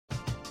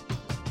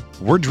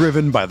We're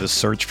driven by the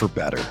search for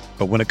better.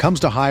 But when it comes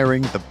to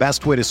hiring, the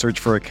best way to search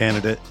for a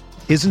candidate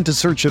isn't to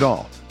search at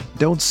all.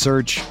 Don't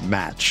search,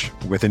 match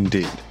with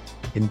Indeed.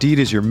 Indeed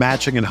is your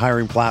matching and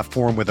hiring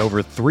platform with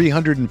over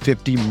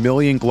 350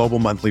 million global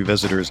monthly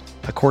visitors,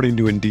 according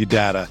to Indeed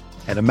data,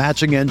 and a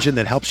matching engine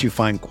that helps you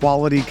find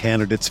quality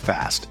candidates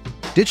fast.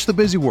 Ditch the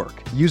busy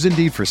work. Use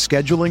Indeed for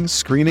scheduling,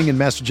 screening, and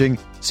messaging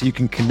so you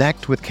can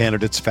connect with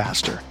candidates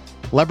faster.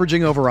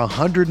 Leveraging over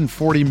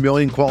 140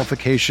 million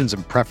qualifications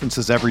and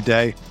preferences every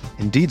day,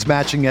 Indeed's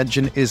matching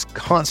engine is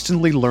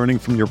constantly learning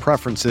from your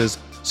preferences,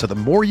 so the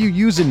more you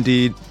use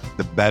Indeed,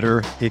 the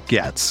better it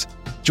gets.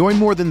 Join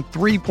more than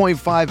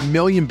 3.5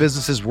 million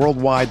businesses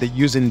worldwide that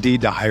use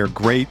Indeed to hire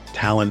great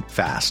talent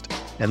fast.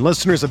 And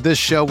listeners of this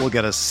show will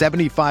get a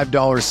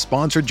 $75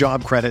 sponsored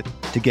job credit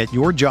to get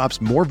your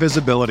jobs more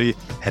visibility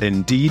at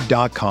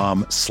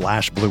Indeed.com/Blue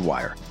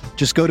Wire.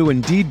 Just go to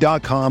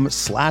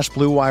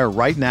Indeed.com/Blue Wire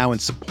right now and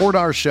support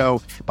our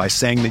show by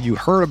saying that you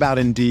heard about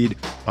Indeed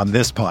on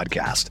this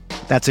podcast.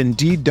 That's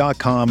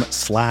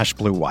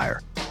Indeed.com/Blue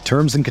Wire.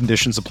 Terms and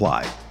conditions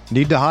apply.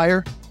 Need to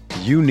hire?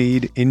 You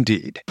need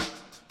Indeed.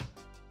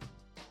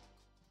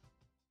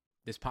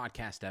 This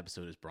podcast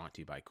episode is brought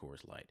to you by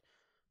Coors Light.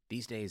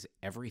 These days,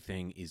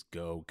 everything is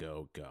go,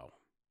 go, go.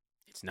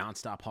 It's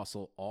nonstop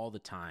hustle all the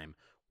time.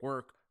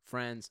 Work,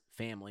 friends,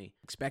 family,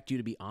 expect you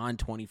to be on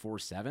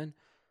 24/7.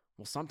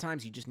 Well,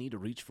 sometimes you just need to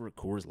reach for a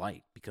Coors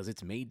Light because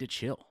it's made to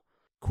chill.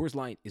 Coors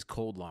Light is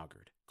cold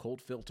lagered,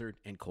 cold filtered,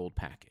 and cold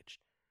packaged.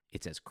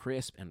 It's as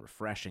crisp and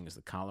refreshing as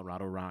the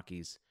Colorado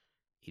Rockies.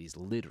 It is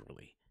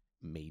literally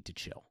made to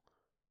chill.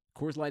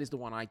 Coors Light is the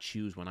one I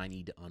choose when I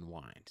need to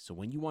unwind. So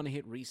when you want to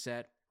hit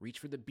reset, reach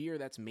for the beer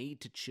that's made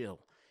to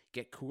chill.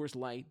 Get Coors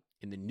Light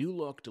in the new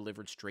look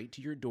delivered straight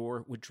to your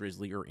door with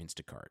Drizzly or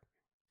Instacart.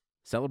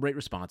 Celebrate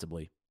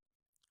responsibly.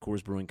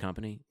 Coors Brewing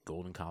Company,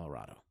 Golden,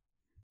 Colorado.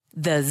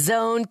 The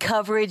Zone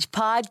Coverage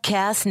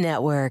Podcast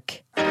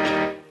Network.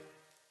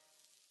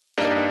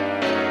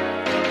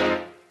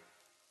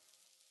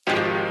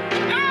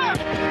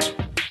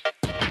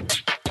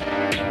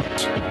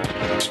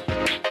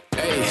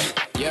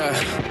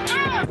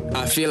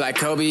 I feel like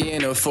Kobe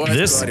in the fourth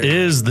This quarter.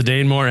 is the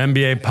Dane Moore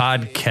NBA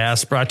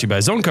podcast brought to you by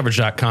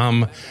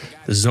ZoneCoverage.com,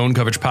 the Zone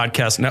Coverage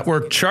Podcast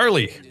Network.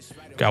 Charlie,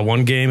 got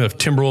one game of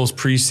Timberwolves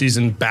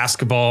preseason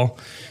basketball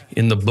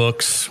in the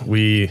books.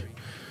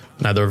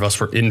 Neither of us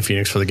were in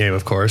Phoenix for the game,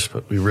 of course,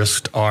 but we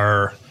risked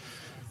the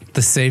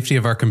safety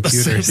of our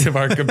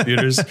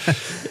computers.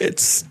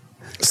 It's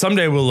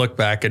someday we'll look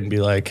back and be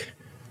like,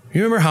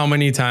 you remember how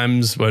many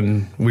times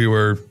when we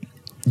were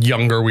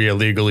younger we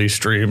illegally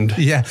streamed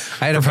I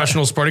had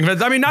professional sporting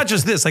events? I mean, not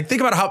just this. Like,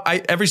 think about how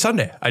every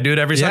Sunday I do it.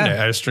 Sunday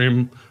I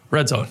stream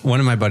Red Zone. One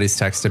of my buddies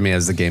texted me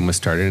as the game was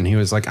started, and he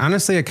was like,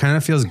 honestly, it kind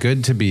of feels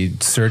good to be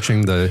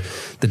searching the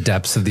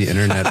depths of the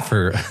internet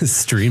for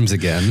streams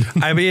again.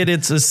 I mean,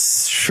 it's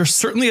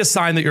certainly a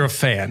sign that you're a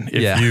fan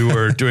if you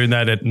were doing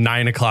that at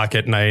 9:00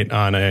 at night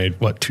on a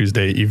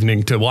Tuesday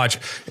evening to watch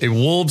a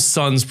Wolves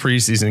Suns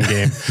preseason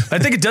game. I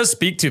think it does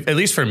speak to, at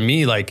least for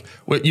me, like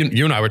what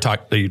you and I were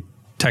texting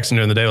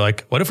during the day,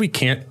 like, what if we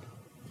can't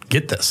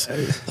get this?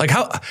 Like,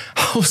 how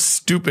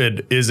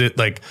stupid is it?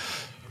 Like,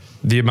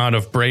 the amount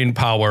of brain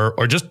power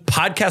or just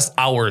podcast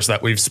hours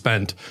that we've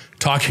spent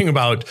talking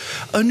about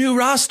a new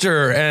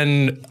roster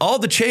and all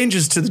the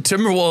changes to the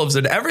Timberwolves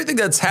and everything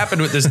that's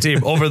happened with this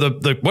team over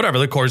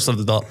the course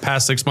of the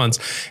past 6 months.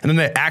 And then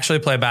they actually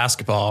play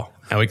basketball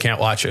and we can't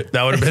watch it.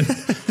 That would have been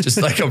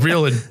just like a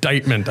real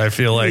indictment, I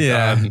feel like.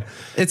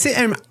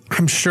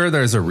 I'm sure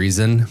there's a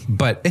reason,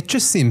 but it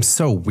just seems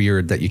so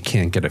weird that you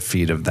can't get a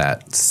feed of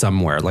that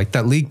somewhere. Like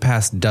that League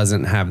Pass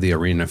doesn't have the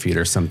arena feed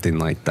or something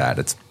like that.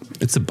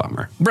 It's a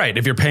bummer. Right.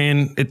 If you're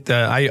paying it,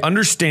 I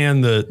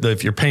understand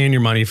if you're paying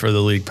your money for the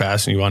League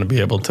Pass and you want to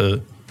be able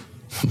to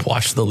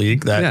watch the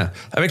league, but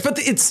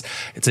it's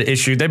an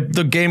issue.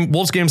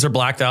 Wolves games are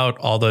blacked out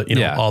all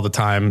the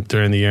time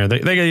during the year.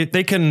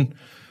 They can,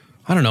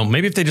 I don't know,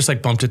 maybe if they just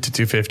like bumped it to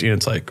 250 and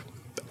it's like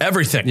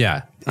everything.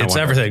 Yeah. It's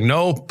everything.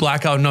 No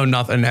blackout, no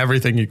nothing,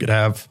 everything you could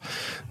have.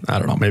 I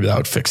don't know. Maybe that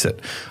would fix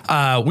it.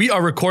 We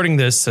are recording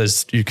this,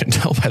 as you can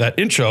tell by that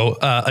intro,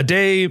 a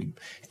day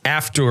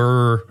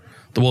after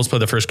the Wolves play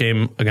the first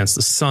game against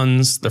the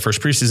Suns, the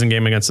first preseason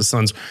game against the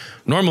Suns.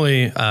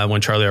 Normally, when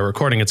Charlie and I are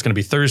recording, it's going to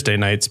be Thursday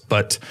nights,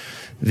 but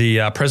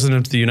the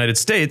President of the United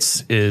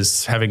States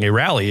is having a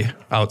rally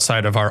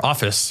outside of our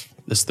office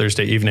this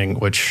Thursday evening,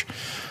 which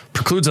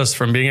precludes us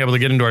from being able to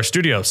get into our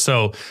studio.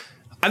 So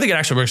I think it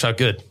actually works out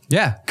good.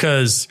 Yeah.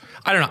 Because,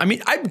 I don't know. I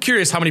mean, I'm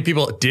curious how many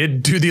people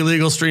did do the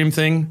illegal stream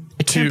thing.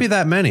 It can't be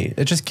that many.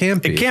 It just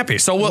can't be. It can't be.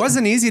 So it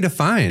wasn't easy to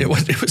find. It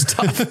was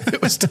tough.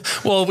 It was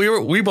tough. Well,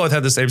 we both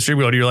had the same stream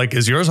going. You're like,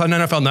 is yours on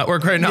NFL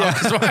Network right now?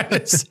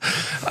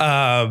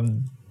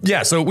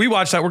 Yeah. So we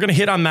watched that. We're going to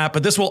hit on that,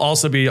 but this will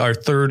also be our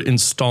third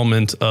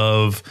installment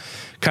of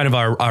kind of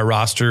our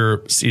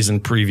roster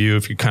season preview.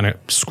 If you kind of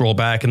scroll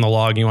back in the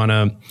log, you want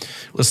to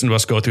listen to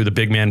us go through the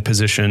big man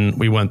position.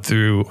 We went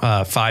through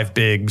 5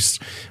 bigs,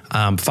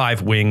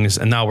 5 wings,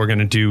 and now we're going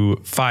to do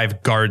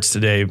 5 guards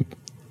today.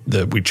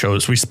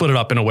 we split it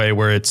up in a way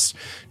where it's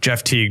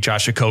Jeff Teague,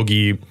 Josh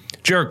Okogie,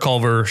 Jarrett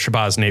Culver,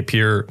 Shabazz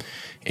Napier,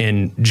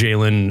 and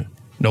Jalen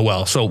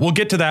Noel. So we'll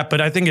get to that,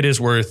 but I think it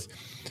is worth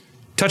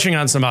touching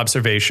on some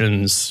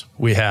observations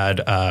we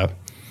had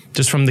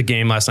just from the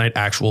game last night,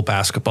 actual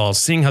basketball,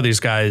 seeing how these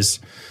guys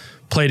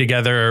play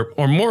together,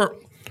 or more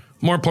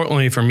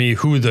importantly for me,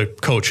 who the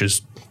coach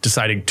is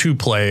deciding to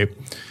play,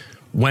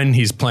 when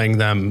he's playing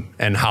them,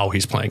 and how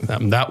he's playing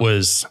them. That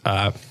was...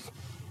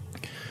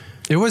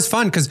 It was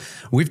fun because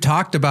we've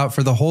talked about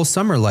for the whole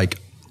summer, like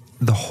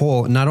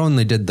not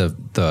only did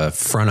the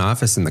front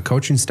office and the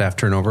coaching staff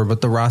turnover,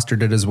 but the roster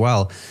did as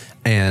well.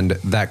 And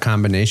that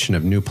combination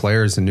of new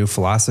players and new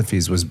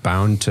philosophies was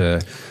bound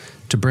to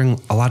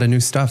bring a lot of new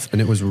stuff. And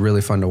it was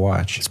really fun to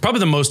watch. It's probably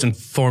the most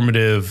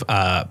informative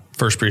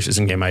first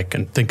preseason game I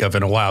can think of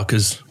in a while,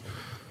 because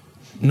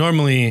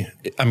normally,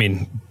 I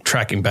mean,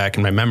 tracking back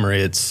in my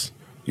memory,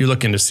 you're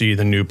looking to see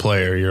the new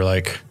player. You're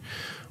like,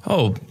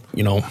 oh,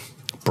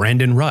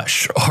 Brandon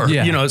Rush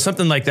or,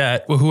 something like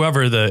that,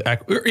 whoever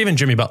or even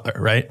Jimmy Butler.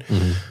 Right.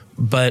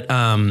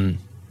 Mm-hmm.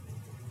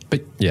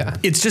 But yeah,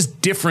 it's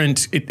just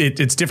different.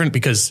 It's different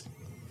because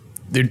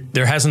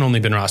there hasn't only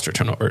been roster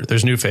turnover.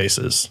 There's new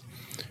faces,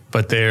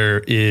 but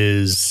there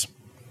is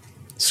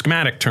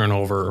schematic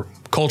turnover,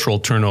 cultural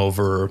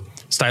turnover,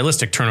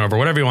 stylistic turnover,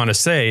 whatever you want to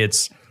say.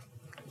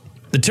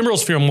 The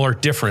Timberwolves feel more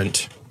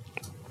different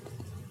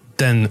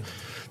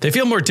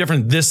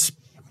this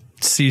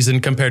season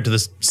compared to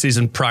the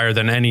season prior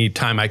than any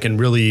time I can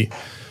really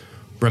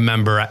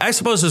remember. I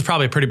suppose there's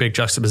probably a pretty big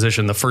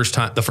juxtaposition the first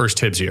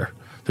Tibbs year.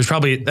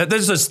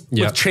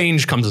 With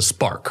change comes a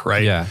spark,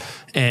 right? Yeah.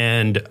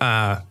 And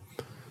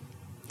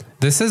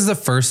this is the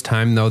first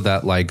time though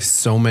that like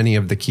so many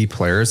of the key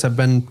players have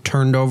been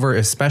turned over,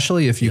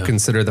 especially if you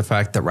consider the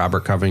fact that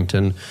Robert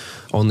Covington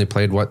only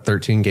played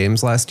 13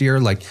 games last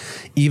year. Like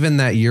even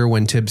that year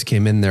when Tibbs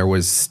came in, there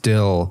was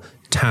still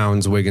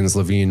Towns, Wiggins,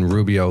 Levine,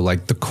 Rubio,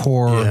 like the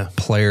core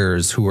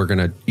players who were going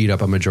to eat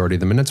up a majority of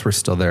the minutes were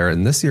still there.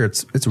 And this year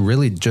it's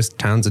really just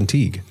Towns and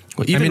Teague.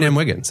 Well, and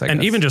Wiggins.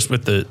 And even just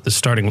with the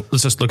starting,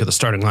 let's just look at the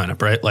starting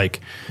lineup, right? Like,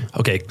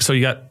 okay, so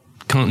you got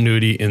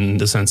continuity in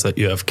the sense that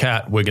you have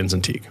Cat, Wiggins,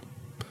 and Teague.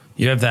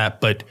 You have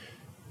that, but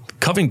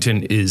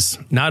Covington is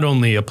not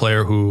only a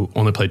player who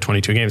only played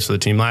 22 games for the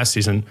team last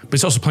season, but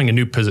he's also playing a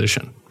new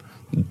position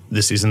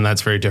this season.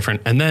 That's very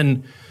different. And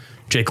then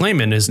Jake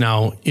Layman is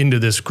now into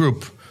this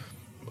group,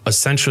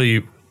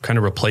 essentially kind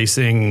of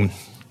replacing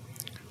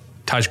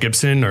Taj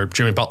Gibson or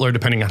Jimmy Butler,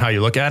 depending on how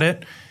you look at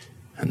it.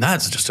 And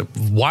that's just a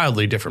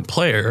wildly different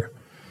player.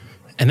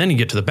 And then you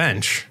get to the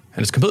bench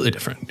and it's completely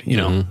different.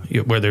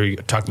 Whether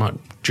you're talking about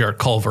Jarrett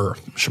Culver,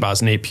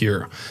 Shabazz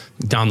Napier,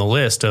 down the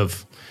list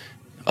of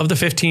the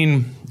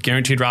 15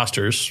 guaranteed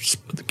rosters,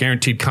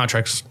 guaranteed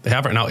contracts they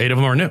have right now, 8 of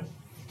them are new.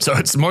 So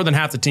it's more than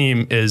half the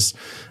team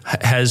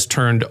has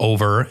turned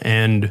over,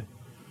 and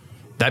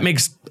that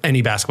makes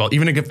any basketball,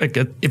 even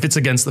if it's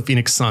against the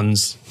Phoenix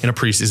Suns in a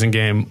preseason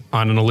game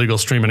on an illegal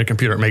stream in a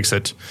computer, it makes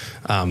it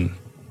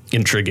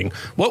intriguing.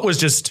 What was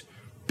just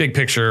big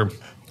picture,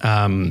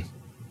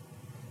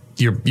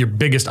 your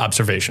biggest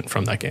observation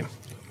from that game?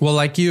 Well,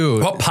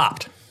 what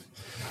popped?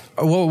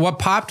 Well, what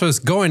popped was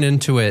going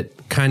into it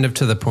kind of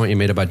to the point you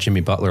made about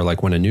Jimmy Butler.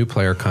 Like when a new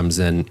player comes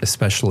in,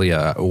 especially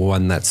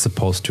one that's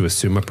supposed to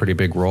assume a pretty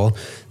big role,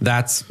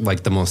 that's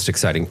like the most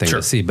exciting thing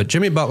to see. But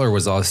Jimmy Butler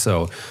was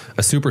also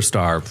a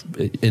superstar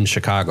in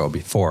Chicago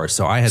before.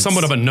 So I had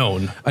somewhat of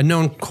a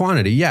known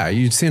quantity. Yeah.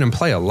 You'd seen him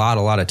play a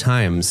lot of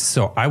times.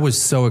 So I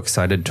was so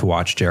excited to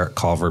watch Jarrett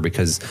Culver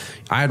because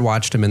I had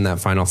watched him in that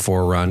Final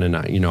Four run, and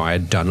I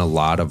had done a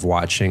lot of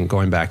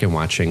going back and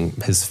watching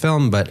his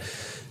film, but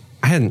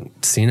I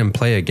hadn't seen him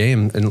play a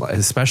game, and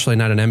especially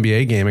not an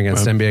NBA game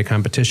against NBA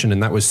competition.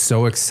 And that was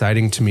so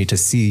exciting to me to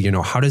see,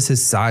 how does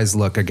his size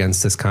look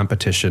against this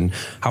competition?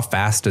 How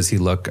fast does he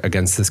look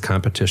against this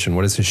competition?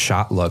 What does his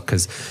shot look?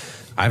 Because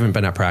I haven't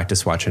been at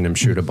practice watching him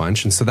shoot a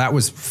bunch. And so that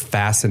was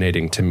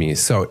fascinating to me.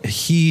 So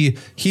he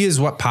is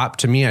what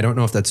popped to me. I don't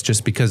know if that's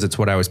just because it's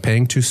what I was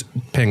paying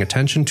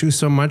attention to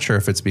so much, or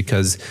if it's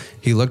because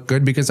he looked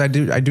good, because I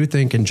do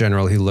think in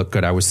general he looked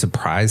good. I was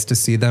surprised to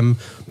see them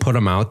put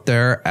him out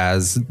there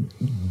as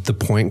the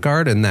point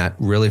guard in that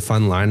really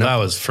fun lineup.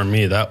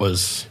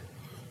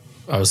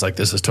 I was like,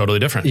 this is totally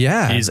different.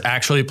 Yeah. He's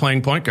actually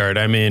playing point guard.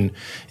 I mean,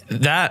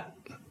 that,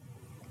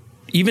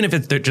 even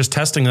if they're just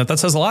testing that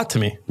says a lot to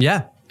me.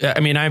 Yeah. I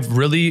mean, I've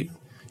really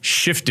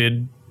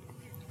shifted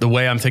the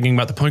way I'm thinking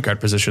about the point guard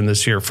position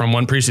this year from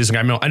one preseason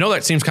game. I know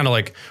that seems kind of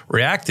like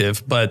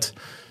reactive, but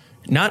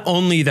not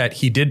only that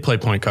he did play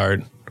point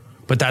guard,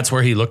 but that's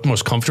where he looked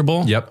most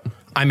comfortable. Yep.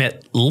 I'm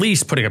at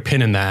least putting a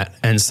pin in that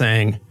and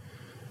saying,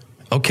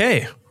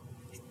 okay,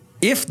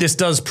 if this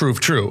does prove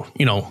true,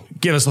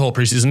 give us the whole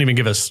preseason, even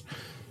give us,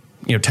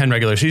 10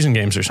 regular season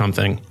games or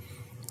something.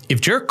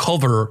 If Jarrett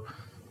Culver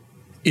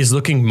is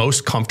looking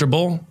most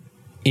comfortable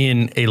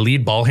in a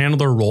lead ball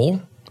handler role,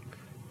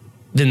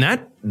 then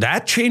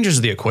that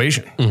changes the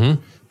equation.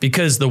 Mm-hmm.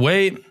 Because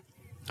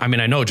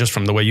I know just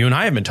from the way you and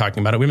I have been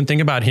talking about it, we've been thinking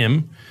about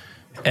him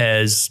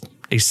as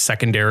a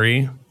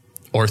secondary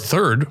or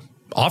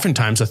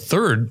oftentimes a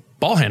third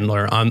ball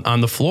handler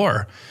on the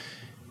floor.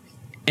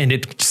 And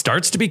it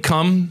starts to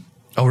become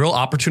a real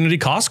opportunity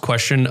cost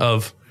question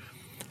of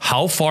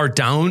how far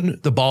down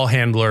the ball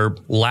handler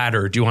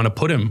ladder do you want to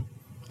put him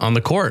on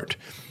the court?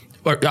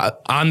 Or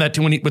on that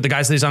with the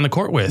guys that he's on the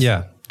court with.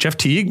 Yeah. Jeff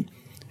Teague,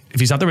 if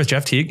he's out there with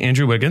Jeff Teague,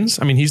 Andrew Wiggins,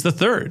 I mean, he's the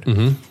third.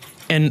 Mm-hmm.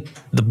 And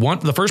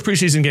the first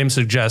preseason game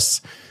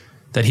suggests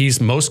that he's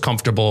most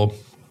comfortable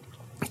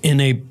in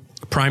a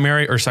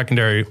primary or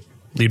secondary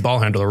lead ball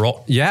handler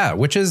role. Yeah,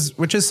 which is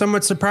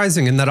somewhat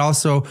surprising, and that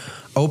also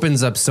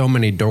opens up so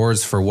many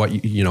doors for what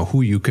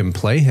who you can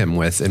play him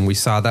with. And we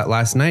saw that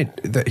last night,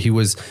 that he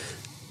was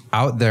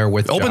out there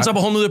with opens up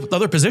a whole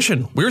other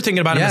position. We were thinking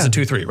about him as a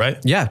 2-3, right?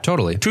 Yeah,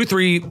 totally.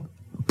 2-3,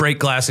 break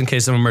glass in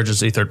case of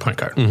emergency, third point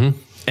guard. Mm-hmm.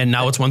 And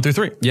now it's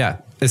 1-3. Yeah,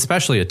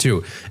 especially a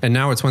 2. And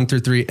now it's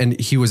 1-3. And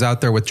he was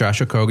out there with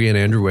Josh Okogie and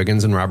Andrew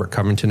Wiggins and Robert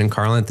Covington and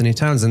Karl Anthony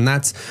Towns. And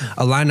that's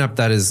a lineup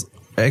that is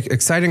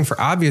exciting for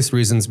obvious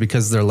reasons,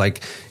 because they're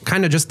like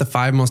kind of just the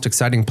 5 most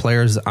exciting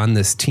players on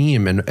this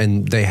team.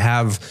 And they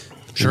have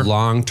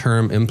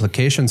long-term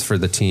implications for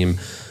the team.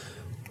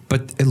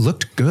 But it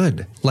looked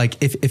good.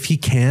 Like if he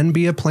can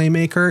be a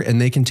playmaker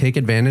and they can take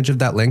advantage of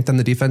that length on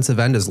the defensive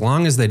end, as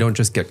long as they don't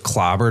just get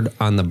clobbered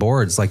on the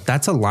boards, like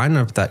that's a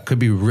lineup that could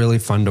be really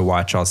fun to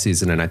watch all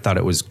season. And I thought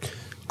it was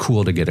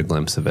cool to get a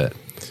glimpse of it.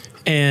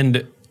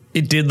 And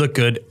it did look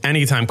good.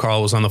 Anytime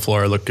Karl was on the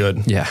floor, it looked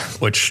good. Yeah.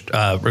 Which,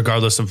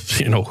 regardless of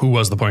who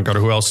was the point guard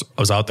or who else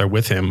was out there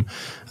with him.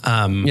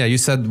 Yeah, you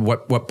said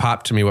what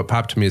popped to me. What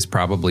popped to me is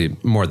probably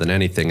more than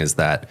anything is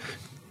that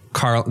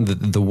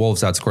the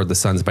Wolves outscored the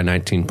Suns by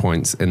 19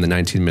 points in the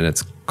 19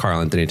 minutes Karl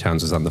Anthony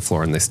Towns was on the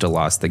floor, and they still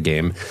lost the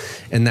game.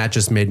 And that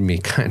just made me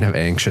kind of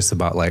anxious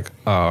about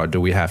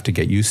do we have to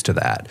get used to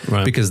that?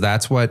 Right. Because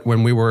that's what,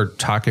 when we were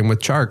talking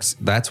with Charks,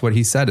 that's what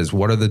he said is,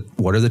 what are the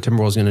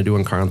Timberwolves going to do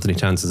when Karl Anthony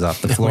Towns is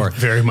off the floor?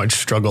 Very much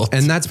struggled.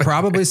 And that's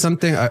probably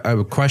something,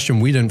 a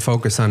question we didn't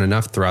focus on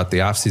enough throughout the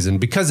offseason,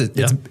 because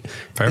it's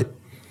fair.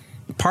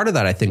 Part of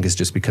that, I think, is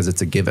just because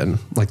it's a given.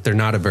 Like, they're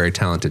not a very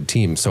talented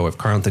team. So if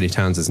Karl Anthony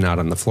Towns is not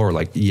on the floor,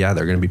 they're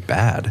going to be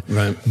bad.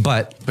 Right.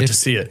 But to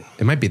see it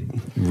might be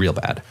real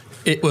bad.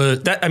 It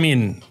was that. I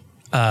mean,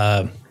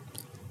 what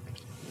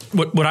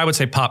I would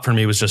say pop for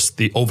me was just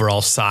the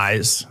overall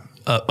size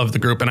of the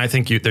group, and I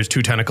think there's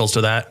 2 tentacles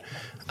to that,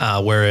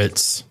 where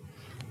it's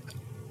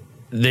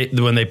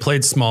when they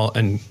played small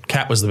and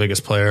Cat was the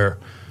biggest player.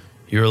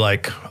 You're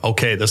like,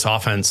 okay, this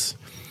offense.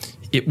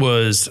 It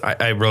was,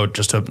 I wrote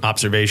just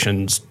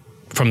observations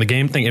from the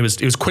game thing. It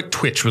was quick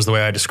twitch was the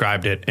way I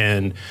described it.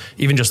 And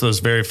even just those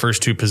very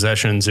first 2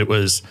 possessions, it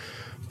was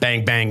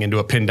bang, bang into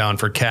a pin down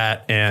for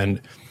Cat. And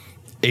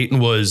Ayton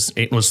was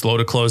slow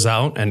to close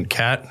out. And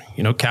Cat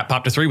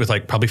popped a 3 with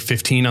probably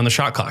 15 on the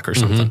shot clock or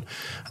something.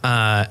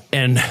 Mm-hmm.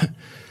 And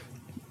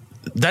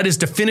that is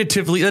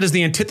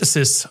the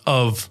antithesis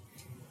of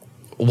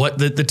what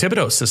the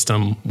Thibodeau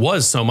system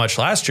was so much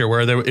last year, where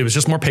it was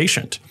just more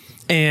patient.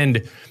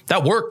 And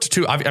that worked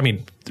too. I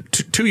mean,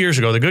 2 years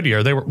ago, the good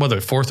year, they were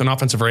 4th in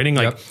offensive rating.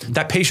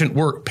 That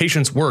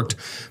patience worked.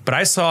 But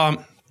I saw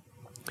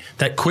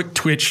that quick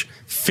twitch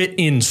fit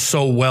in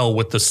so well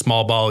with the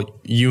small ball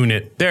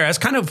unit there, as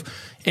kind of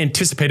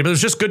anticipated. But it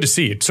was just good to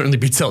see. It certainly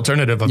beats the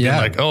alternative of being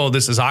like, oh,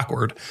 this is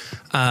awkward.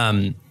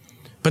 But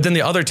then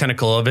the other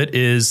tentacle of it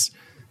is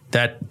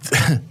that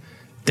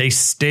they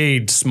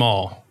stayed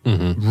small,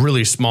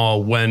 really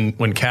small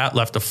when Cat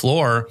left the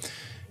floor.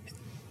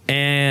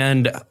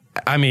 And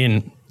I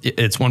mean,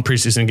 it's one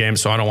preseason game,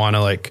 so I don't want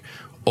to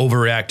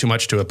overreact too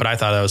much to it, but I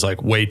thought that was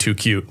way too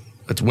cute.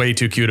 It's way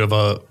too cute of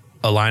a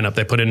lineup.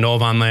 They put in Noah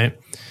Vonleh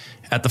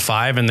at the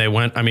 5, and they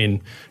went,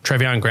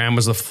 Trevion Graham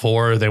was the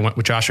 4. They went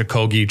with Josh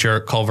Okogie,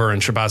 Jarrett Culver,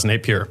 and Shabazz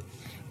Napier.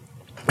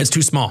 It's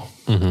too small.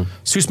 Mm-hmm.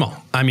 It's too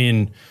small. I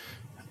mean,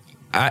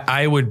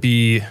 I would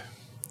be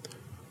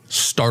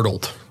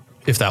startled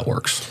if that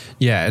works.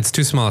 Yeah, it's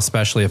too small,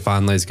 especially if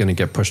Vonleh is going to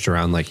get pushed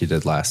around like he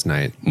did last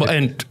night. Well,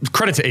 and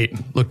credit to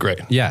Ayton, looked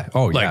great. Yeah.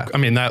 Oh, yeah. I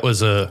mean, that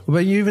was a.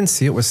 But you even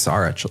see it with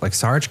Saric. A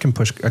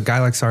guy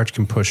like Saric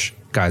can push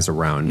guys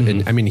around. Mm-hmm.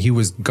 And I mean, he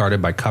was guarded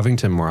by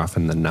Covington more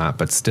often than not,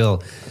 but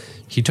still,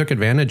 he took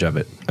advantage of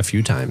it a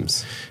few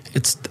times.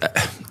 It's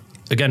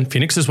again,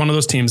 Phoenix is one of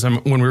those teams.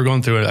 When we were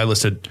going through it, I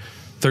listed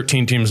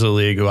 13 teams of the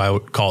league who I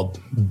called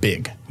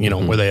big.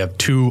 Where they have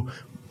 2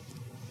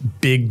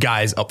 big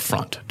guys up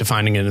front,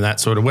 defining it in that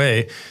sort of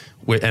way.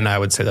 And I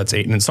would say that's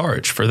Ayton and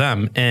Saric for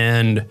them.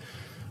 And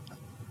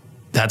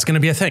that's going to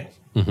be a thing.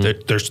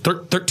 Mm-hmm. There's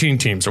 13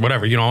 teams or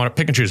whatever. I want to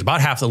pick and choose.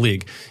 About half the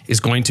league is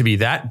going to be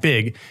that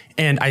big.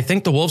 And I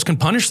think the Wolves can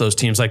punish those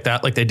teams like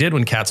that, like they did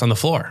when Cat's on the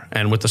floor.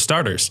 And with the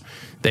starters,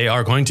 they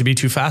are going to be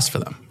too fast for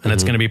them. And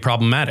it's going to be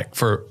problematic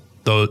for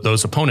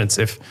those opponents,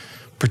 if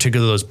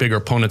particularly those bigger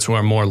opponents who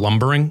are more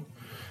lumbering.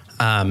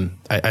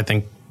 I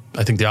think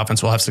the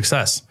offense will have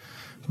success.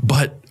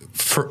 But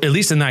for at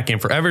least in that game,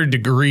 for every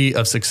degree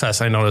of success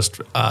I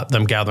noticed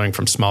them gathering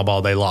from small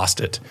ball, they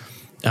lost it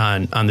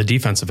on the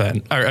defensive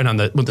end and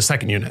with the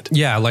second unit.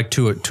 Yeah, like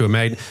to a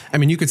mag. I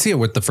mean, you could see it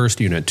with the first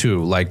unit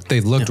too. Like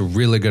they looked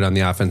really good on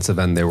the offensive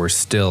end. They were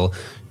still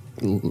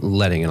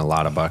letting in a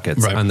lot of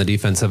buckets on the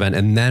defensive end.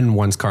 And then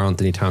once Karl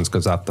Anthony Towns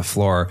goes off the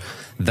floor,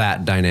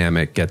 that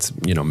dynamic gets,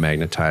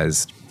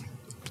 magnetized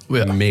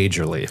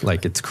majorly.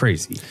 Like it's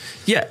crazy.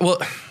 Yeah. Well,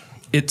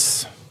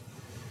 it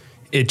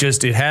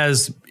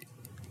has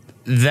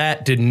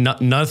that did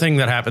nothing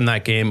that happened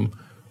that game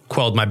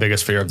quelled my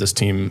biggest fear of this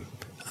team.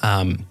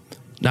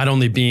 Not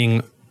only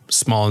being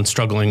small and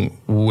struggling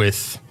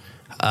with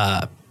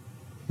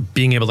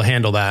being able to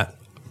handle that,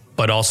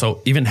 but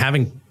also even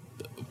having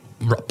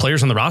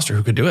players on the roster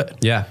who could do it.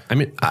 Yeah. I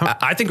mean,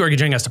 I think Gorgie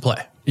Jang has to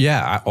play.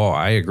 Yeah.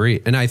 I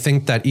agree. And I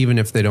think that even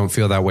if they don't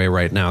feel that way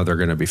right now, they're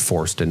going to be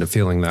forced into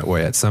feeling that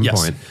way at some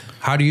point.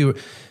 How do you...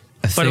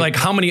 But like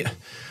how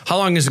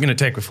long is it going to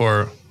take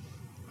before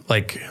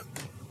like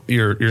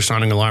you're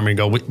sounding alarm and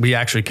go, we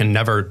actually can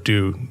never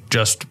do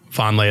just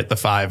Vonleh at the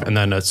 5 and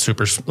then a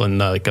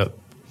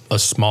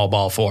small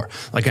ball 4.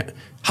 Like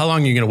how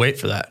long are you going to wait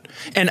for that?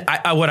 And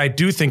what I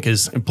do think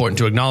is important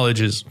to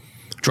acknowledge is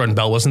Jordan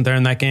Bell wasn't there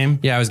in that game.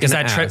 Yeah, I was going to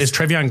ask. Is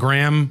Trevion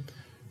Graham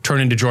turn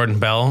into Jordan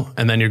Bell?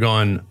 And then you're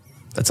going,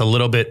 that's a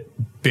little bit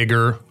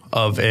bigger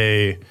of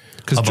a...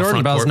 Because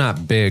Jordan Bell's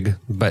not big,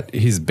 but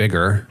he's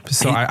bigger.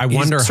 So I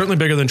wonder... He's certainly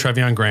bigger than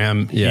Trevion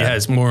Graham. Yeah. He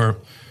has more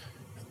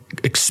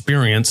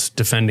experience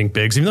defending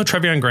bigs. Even though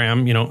Trevion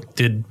Graham,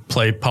 did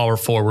play power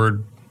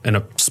forward in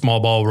a small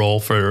ball role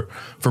for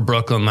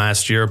Brooklyn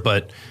last year.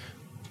 But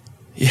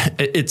yeah,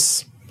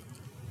 it's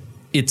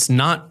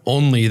not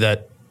only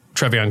that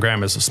Trevion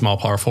Graham is a small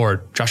power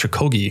forward. Josh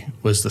Okogie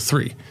was the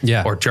 3.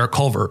 Yeah. Or Jarrett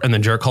Culver. And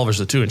then Jarrett Culver's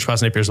the 2 and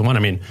Shabazz Napier's the 1. I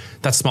mean,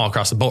 that's small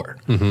across the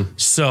board. Mm-hmm.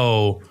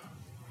 So...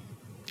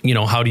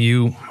 how do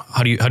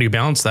you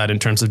balance that in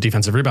terms of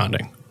defensive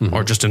rebounding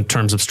or just in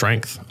terms of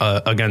strength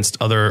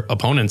against other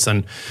opponents?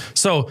 And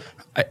so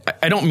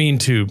I don't mean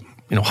to,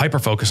 hyper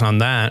focus on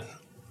that,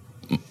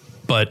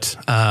 but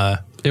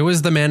it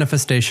was the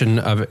manifestation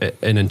of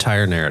an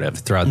entire narrative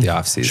throughout the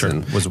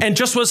offseason. Sure. And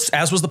just was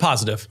the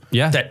positive.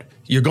 Yeah. That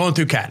you're going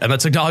through Cat. And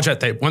let's acknowledge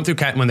that they went through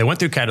Cat. And when they went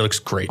through Cat, it looks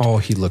great. Oh,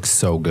 he looks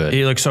so good.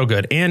 He looks so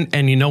good.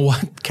 And you know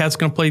what? Cat's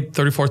going to play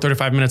 34,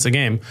 35 minutes a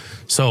game.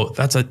 So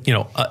that's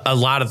a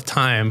lot of the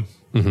time.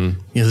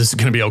 Mm-hmm. This is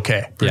going to be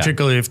okay,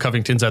 particularly if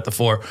Covington's at the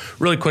 4.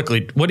 Really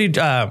quickly, what did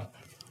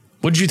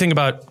you think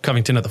about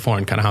Covington at the 4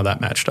 and kind of how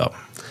that matched up?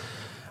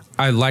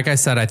 Like I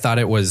said, I thought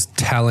it was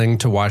telling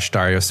to watch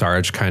Dario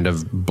Saric kind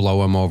of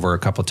blow him over a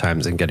couple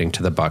times and getting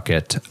to the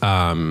bucket.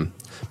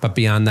 But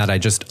beyond that,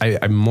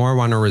 I more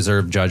want to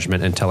reserve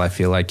judgment until I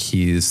feel like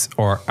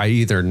I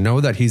either know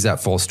that he's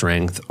at full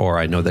strength or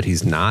I know that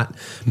he's not.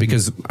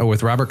 Because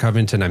with Robert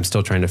Covington, I'm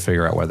still trying to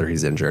figure out whether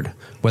he's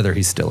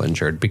still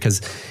injured,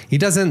 because he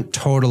doesn't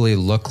totally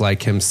look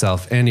like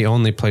himself. And he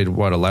only played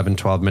 11,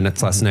 12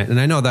 minutes last night. And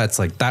I know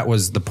that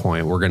was the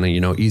point. We're going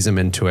to, ease him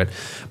into it.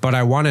 But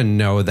I want to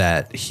know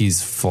that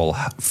he's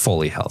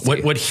fully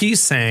healthy. What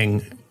he's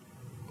saying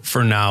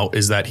for now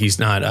is that he's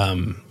not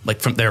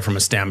from a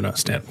stamina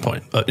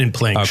standpoint in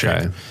playing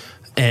shape,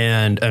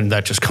 and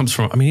that just comes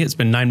from. I mean, it's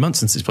been 9 months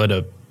since he's played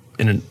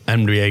in an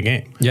NBA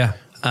game. Yeah.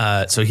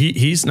 So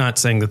he's not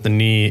saying that the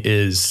knee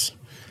is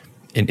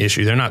an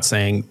issue. They're not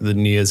saying the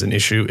knee is an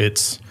issue.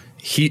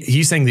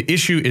 He's saying the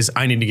issue is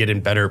I need to get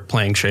in better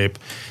playing shape.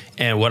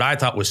 And what I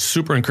thought was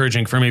super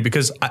encouraging for me,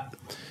 because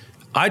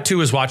I too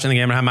was watching the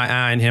game and had my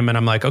eye on him, and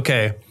I'm like,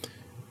 okay.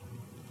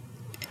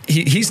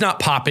 He's not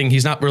popping.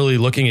 He's not really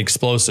looking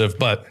explosive,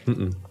 but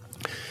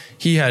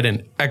he had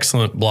an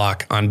excellent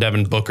block on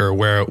Devin Booker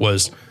where it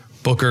was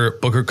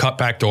Booker cut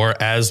back door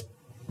as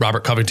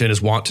Robert Covington is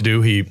wont to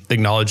do. He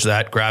acknowledged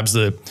that, grabs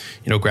the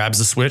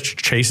switch,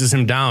 chases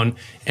him down,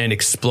 and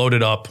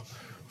exploded up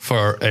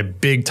for a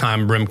big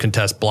time rim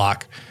contest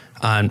block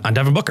on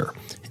Devin Booker.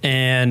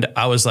 And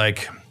I was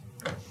like,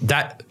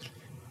 that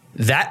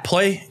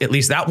play, at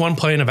least that one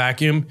play in a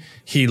vacuum,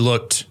 he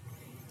looked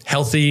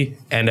healthy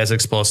and as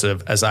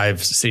explosive as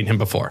I've seen him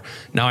before.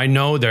 Now I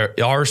know there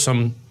are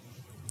some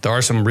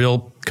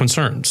real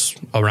concerns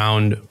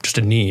around just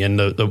a knee and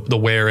the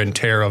wear and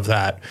tear of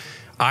that.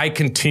 I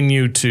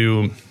continue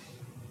to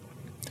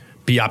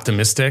be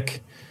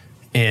optimistic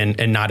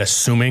and not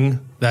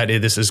assuming that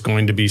this is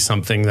going to be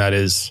something that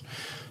is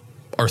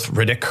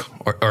arthritic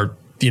or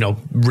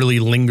really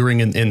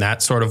lingering in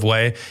that sort of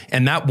way.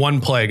 And that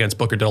one play against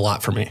Booker did a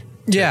lot for me.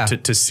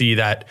 To see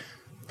that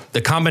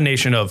the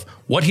combination of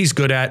what he's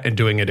good at and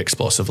doing it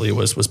explosively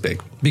was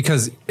big.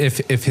 Because if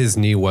his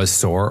knee was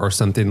sore or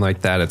something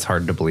like that, it's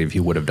hard to believe he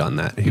would have done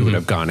that. He would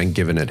have gone and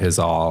given it his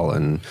all.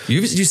 And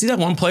you see that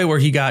one play where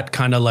he got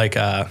kind of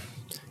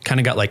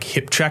got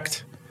hip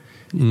checked,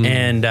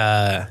 and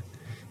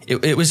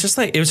it was just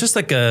like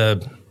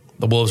the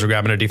Wolves were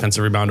grabbing a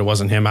defensive rebound. It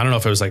wasn't him. I don't know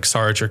if it was like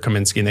Saric or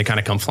Kaminsky, and they kind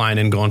of come flying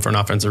in, going for an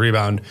offensive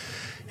rebound.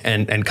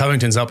 And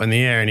Covington's up in the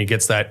air and he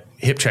gets that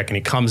hip check and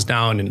he comes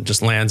down and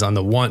just lands on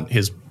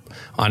his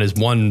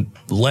one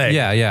leg.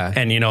 Yeah.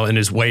 And and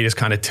his weight is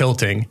kind of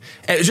tilting.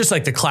 And it's just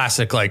like the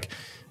classic, like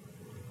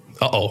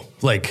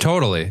like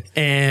totally.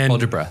 And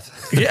hold your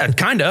breath. Yeah,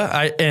 kind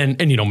of. And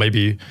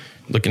maybe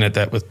looking at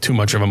that with too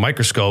much of a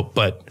microscope,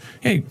 but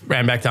he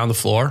ran back down the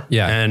floor.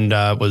 Yeah. And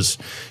was,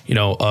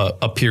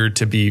 appeared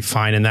to be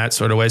fine in that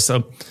sort of way.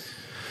 So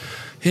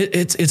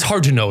it's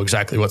hard to know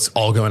exactly what's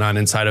all going on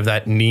inside of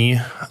that knee.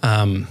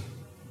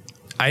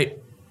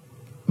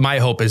 My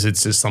hope is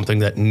it's just something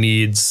that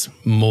needs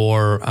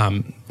more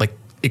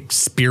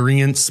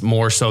experience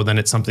more so than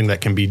it's something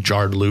that can be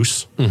jarred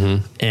loose.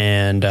 Mm-hmm.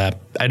 And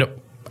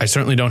I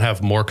certainly don't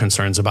have more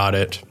concerns about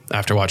it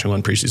after watching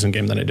one preseason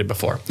game than I did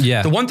before.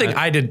 Yeah. The one thing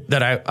I did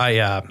that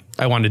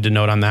I wanted to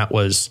note on that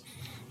was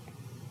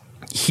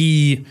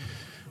he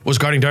was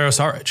guarding Dario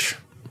Saric,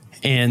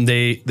 and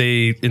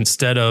they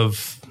instead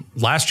of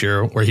last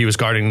year where he was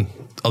guarding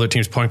other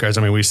teams' point guards.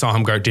 I mean, we saw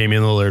him guard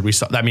Damian Lillard. We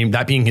saw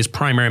that being his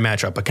primary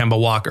matchup, Kemba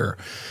Walker.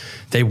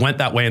 They went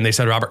that way and they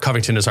said Robert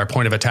Covington is our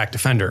point of attack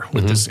defender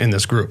with in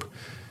this group.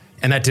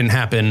 And that didn't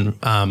happen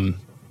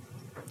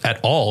at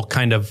all,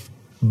 kind of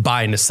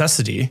by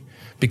necessity,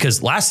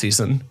 because last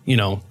season,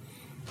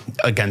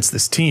 against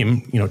this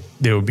team,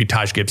 there would be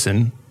Taj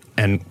Gibson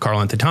and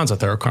Karl-Anthony Towns out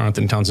there, or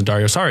Karl-Anthony Towns and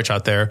Dario Saric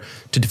out there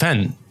to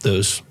defend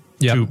those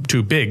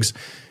two bigs.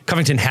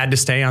 Covington had to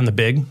stay on the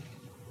big,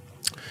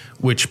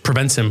 which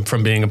prevents him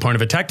from being a point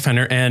of attack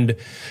defender. And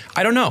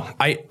I don't know.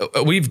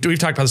 We've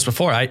talked about this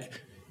before.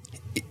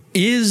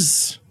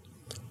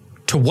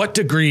 To what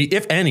degree,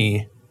 if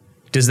any,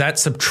 does that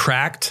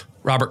subtract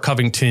Robert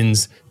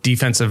Covington's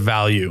defensive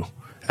value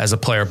as a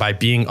player by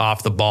being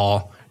off the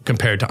ball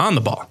compared to on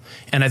the ball?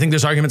 And I think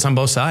there's arguments on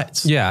both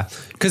sides. Yeah,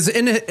 because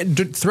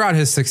throughout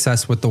his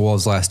success with the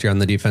Wolves last year on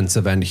the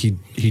defensive end, he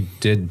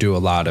did do a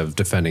lot of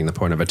defending the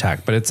point of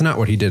attack, but it's not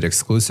what he did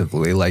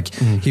exclusively. Like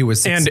he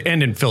was, and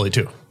in Philly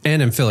too.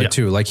 And in Philly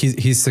too. Like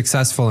he's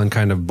successful in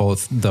kind of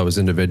both those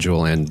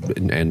individual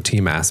and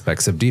team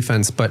aspects of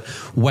defense. But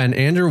when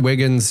Andrew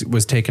Wiggins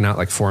was taken out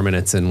like 4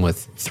 minutes in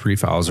with 3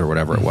 fouls or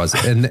whatever it was,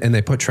 and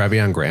they put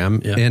Treveon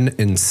Graham in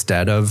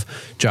instead of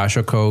Josh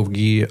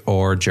Okogie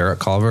or Jarrett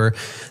Culver,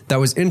 that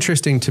was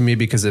interesting to me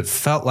because it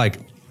felt like,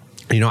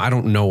 I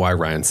don't know why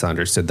Ryan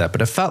Saunders did that,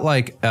 but it felt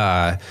like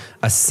a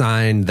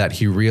sign that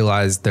he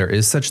realized there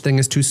is such thing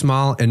as too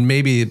small. And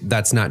maybe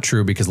that's not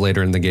true because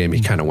later in the game, he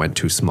kind of went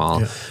too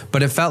small. Yeah.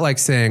 But it felt like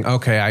saying,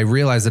 okay, I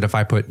realize that if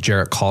I put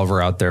Jarrett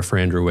Culver out there for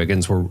Andrew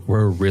Wiggins,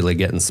 we're really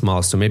getting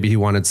small. So maybe he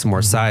wanted some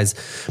more size.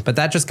 But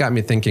that just got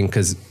me thinking,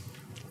 because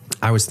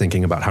I was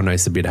thinking about how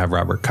nice it'd be to have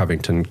Robert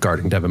Covington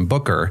guarding Devin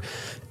Booker.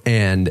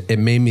 And it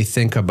made me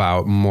think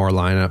about more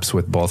lineups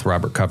with both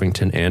Robert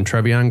Covington and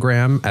Treveon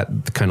Graham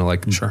at kind of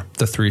like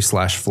the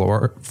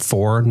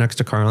 3/4 next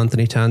to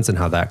Karl-Anthony Towns, and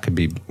how that could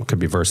be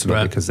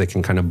versatile because they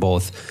can kind of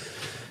both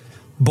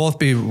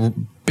be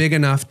big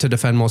enough to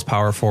defend most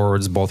power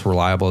forwards, both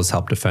reliable as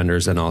help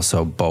defenders, and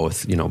also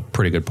both,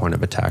 pretty good point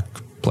of attack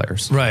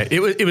players. Right.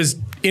 It was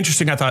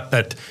interesting. I thought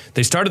that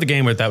they started the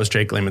game with that was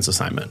Jake Layman's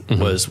assignment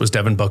was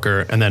Devin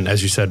Booker, and then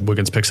as you said,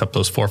 Wiggins picks up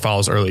those 4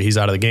 fouls early. He's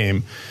out of the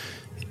game.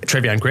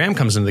 Treveon Graham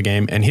comes into the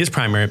game, and his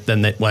primary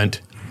then they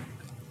went,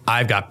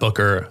 I've got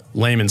Booker.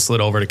 Layman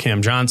slid over to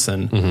Cam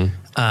Johnson.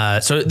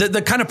 So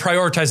the kind of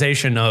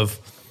prioritization of,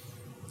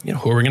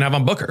 who are we going to have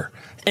on Booker?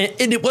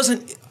 And it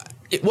wasn't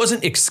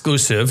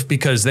exclusive,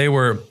 because they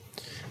were,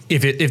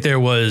 if they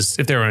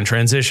were in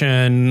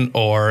transition,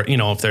 or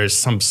if there's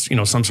some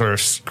sort of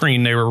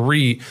screen,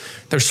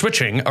 they're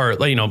switching, or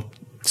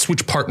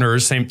switch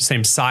partners,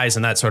 same size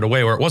in that sort of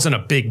way, where it wasn't a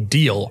big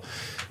deal.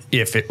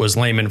 If it was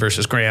Layman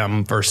versus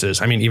Graham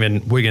versus,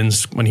 even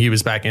Wiggins, when he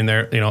was back in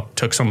there,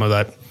 took some of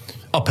that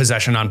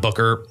possession on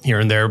Booker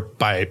here and there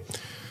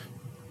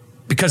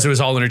because it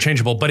was all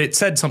interchangeable. But it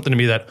said something to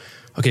me that,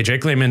 okay,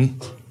 Jake Layman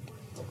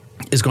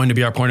is going to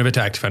be our point of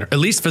attack defender, at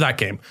least for that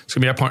game. It's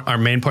going to be our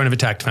main point of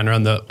attack defender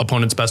on the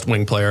opponent's best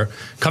wing player.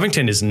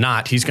 Covington is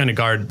not. He's going to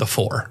guard the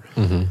 4.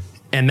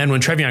 And then when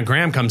Treveon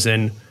Graham comes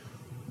in,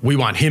 we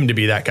want him to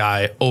be that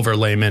guy over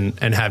Layman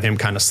and have him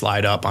kind of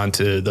slide up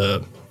onto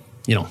the,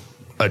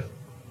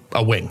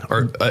 a wing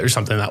or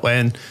something that way.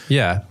 And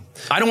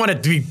I don't want to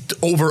be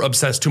over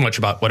obsessed too much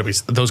about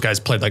those guys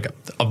played like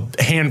a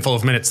handful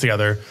of minutes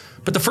together,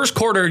 but the first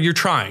quarter you're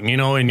trying,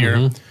 and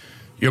you're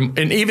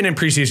and even in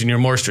preseason you're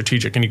more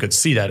strategic, and you could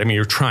see that.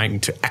 You're trying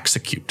to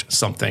execute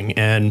something,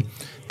 and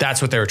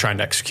that's what they were trying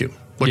to execute,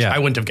 which I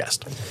wouldn't have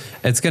guessed.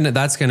 That's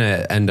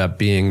gonna end up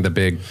being the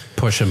big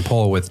push and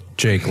pull with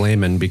Jake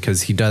Layman,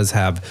 because he does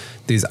have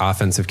these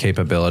offensive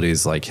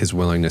capabilities, like his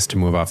willingness to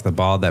move off the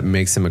ball, that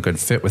makes him a good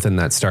fit within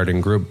that starting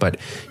group. But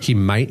he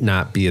might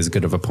not be as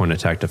good of a point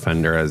attack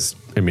defender as,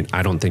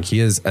 I don't think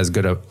he is as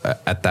good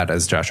at that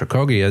as Josh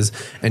Okogie is,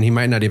 and he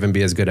might not even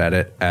be as good at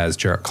it as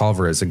Jarrett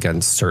Culver is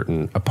against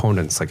certain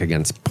opponents, like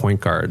against point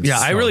guards. Yeah,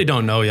 so. I really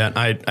don't know yet.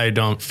 I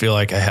don't feel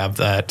like I have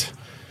that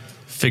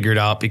figured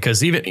out,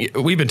 because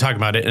we've been talking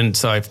about it, and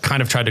so I've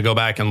kind of tried to go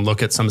back and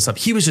look at some stuff.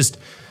 He was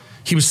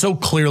so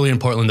clearly in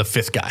Portland the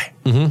 5th guy.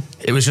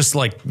 It was just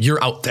like,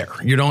 you're out there.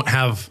 We're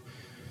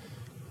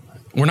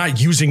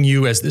not using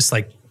you as this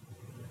like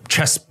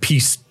chess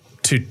piece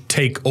to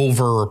take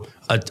over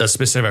a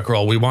specific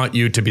role. We want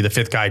you to be the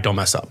fifth guy. Don't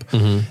mess up.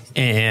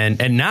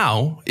 And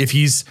now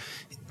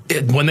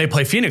when they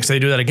play Phoenix, they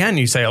do that again.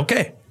 You say,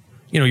 okay,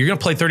 you're going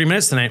to play 30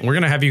 minutes tonight, and we're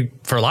going to have you,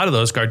 for a lot of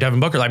those, guard Devin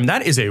Booker. I mean,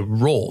 that is a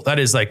role. That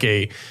is like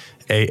a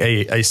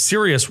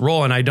serious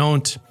role, and I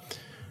don't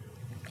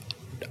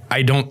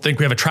think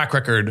we have a track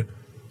record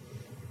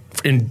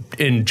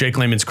in Jake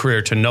Layman's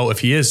career to know if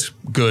he is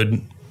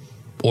good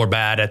or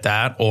bad at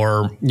that,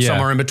 or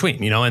somewhere in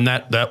between, and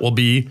that will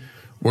be,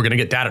 we're going to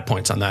get data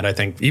points on that, I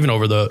think, even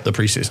over the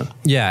preseason.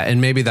 Yeah, and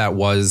maybe that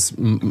was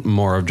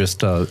more of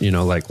just,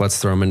 let's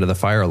throw him into the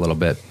fire a little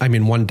bit. I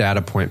mean, one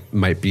data point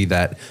might be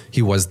that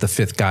he was the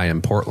fifth guy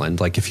in Portland.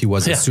 Like, if he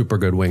was a super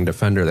good wing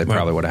defender, they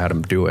probably would have had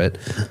him do it.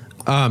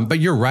 But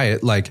you're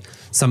right. Like,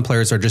 some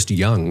players are just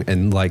young,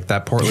 and like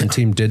that Portland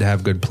team did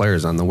have good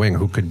players on the wing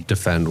who could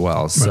defend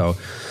well. So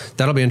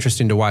that'll be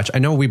interesting to watch. I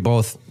know we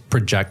both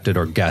projected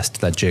or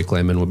guessed that Jake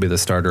Layman would be the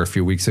starter a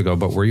few weeks ago,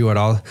 but were you at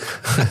all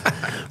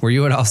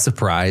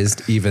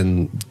surprised,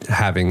 even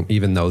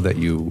though that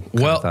you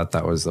thought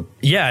that was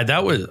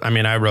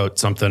I wrote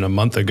something a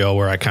month ago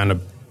where I kind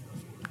of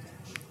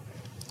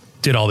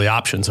did all the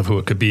options of who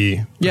it could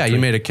be. Yeah, you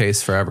made a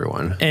case for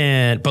everyone.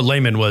 But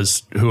Layman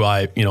was who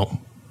I,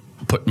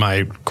 put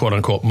my quote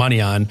unquote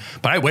money on,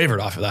 but I wavered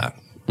off of that.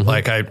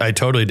 Like I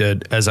totally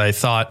did, as I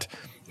thought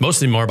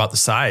mostly more about the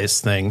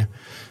size thing,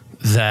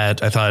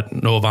 that I thought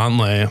Noah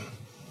Vonleh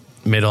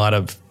made a lot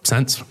of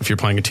sense if you're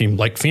playing a team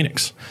like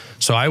Phoenix.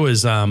 So I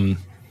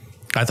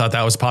thought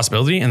that was a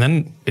possibility. And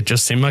then it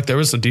just seemed like there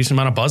was a decent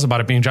amount of buzz about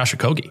it being Josh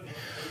Okogie.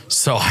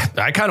 So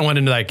I kind of went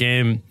into that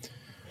game.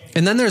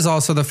 And then there's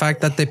also the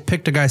fact that they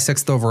picked a guy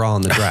 6th overall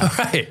in the draft.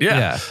 Right.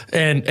 Yeah.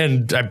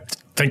 And I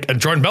think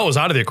Jordan Bell was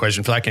out of the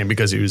equation for that game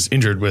because he was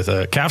injured with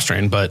a calf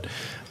strain. But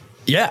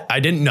yeah, I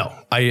didn't know.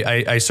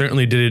 I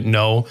certainly didn't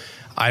know.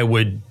 I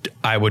would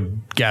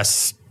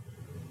guess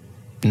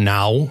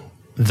now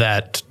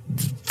that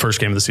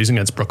first game of the season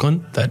against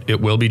Brooklyn that it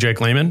will be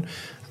Jake Layman.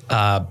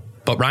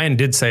 But Ryan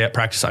did say at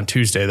practice on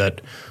Tuesday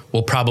that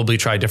we'll probably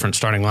try different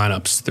starting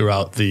lineups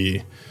throughout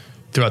the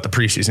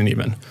preseason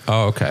even.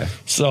 Oh, okay.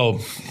 So,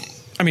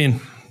 I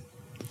mean,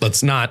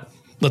 let's not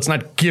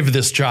give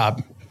this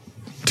job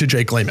to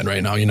Jake Layman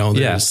right now.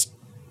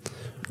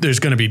 There's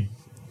going to be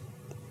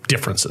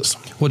differences.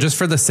 Well, just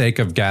for the sake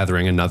of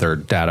gathering another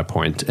data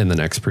point in the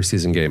next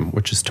preseason game,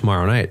 which is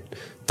tomorrow night,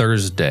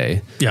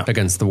 Thursday,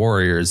 against the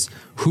Warriors,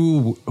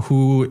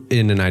 who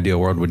in an ideal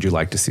world would you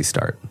like to see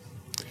start?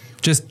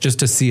 Just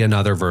to see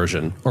another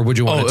version, or would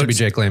you want it to be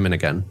Jake Layman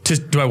again?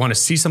 Do I want to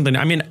see something?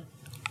 I mean,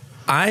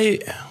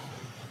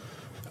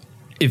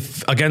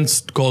 if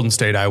against Golden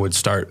State, I would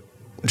start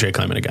Jake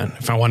Layman again.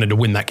 If I wanted to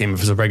win that game, if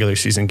it was a regular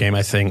season game,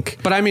 I think.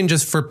 But I mean,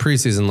 just for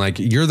preseason, like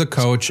you're the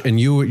coach and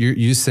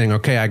you saying,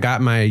 okay, I got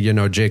my,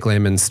 Jake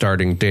Layman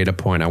starting data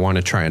point. I want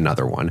to try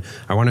another one.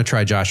 I want to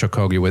try Josh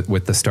Okogie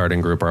with the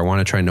starting group, or I want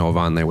to try Noah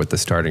Vonleh with the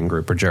starting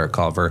group, or Jarrett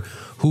Culver.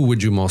 Who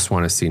would you most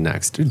want to see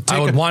next? I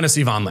would want to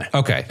see Vonleh.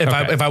 Okay.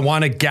 If I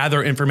want to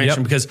gather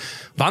information, because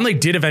Vonleh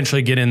did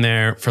eventually get in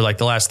there for like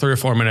the last 3 or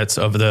 4 minutes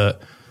of the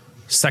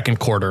second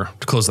quarter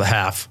to close the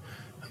half.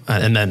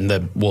 And then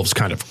the Wolves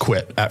kind of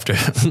quit after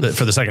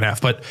for the second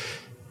half. But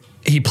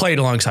he played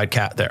alongside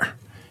Cat there.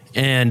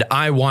 And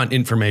I want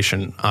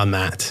information on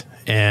that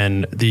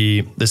and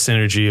the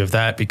synergy of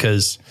that,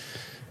 because,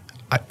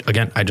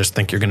 I just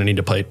think you're going to need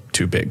to play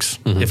 2 bigs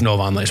if Noah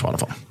Vonleh is one of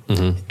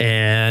them.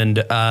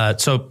 And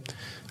so,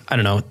 I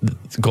don't know.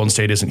 Golden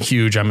State isn't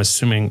huge. I'm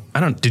assuming.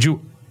 Did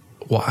you?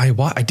 Well,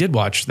 I did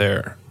watch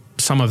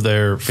some of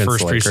their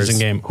first preseason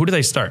game. Who do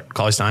they start?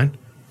 Cauley Stein?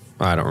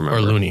 I don't remember.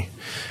 Or Looney.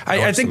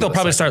 I think they'll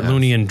probably start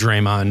Looney and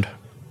Draymond.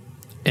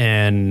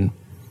 And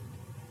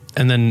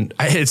then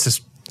it's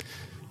just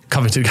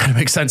Covington kind of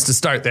makes sense to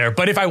start there.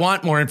 But if I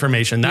want more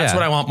information, that's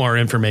what I want more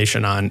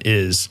information on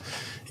is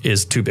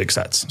 2 big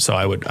sets. So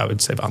I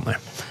would say Vonleh.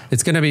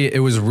 It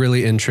was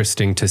really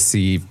interesting to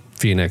see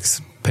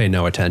Phoenix pay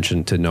no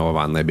attention to Noah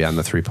Vonleh beyond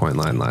the 3-point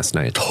line last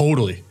night.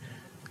 Totally.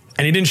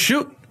 And he didn't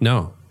shoot.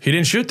 No. He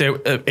didn't shoot.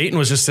 Ayton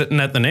was just sitting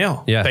at the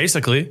nail,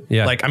 basically.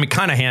 Yeah. Like, I mean,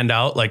 kind of hand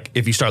out, like,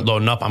 if you start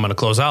loading up, I'm going to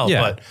close out.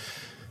 Yeah. But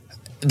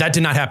that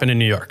did not happen in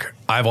New York.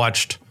 I've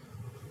watched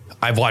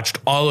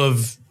all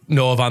of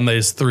Noah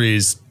Vonleh's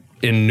threes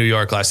in New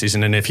York last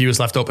season, and if he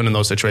was left open in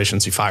those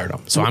situations, he fired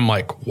them. So I'm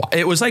like,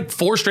 it was like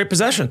 4 straight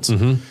possessions.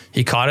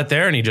 He caught it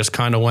there, and he just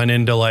kind of went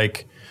into,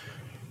 like,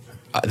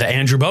 the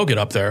Andrew Bogut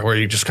up there, where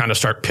you just kind of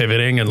start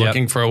pivoting and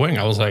looking for a wing.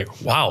 I was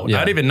like, wow,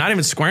 not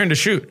even squaring to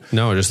shoot.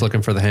 No, just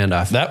looking for the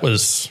handoff. That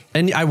was,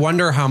 and I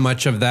wonder how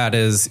much of that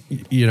is,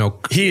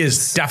 he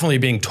is definitely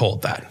being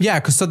told that.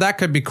 Yeah, so that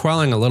could be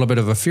quelling a little bit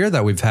of a fear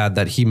that we've had,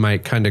 that he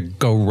might kind of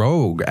go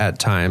rogue at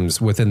times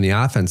within the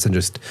offense and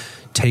just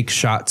take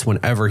shots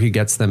whenever he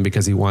gets them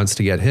because he wants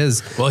to get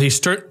his. Well, he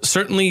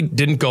certainly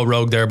didn't go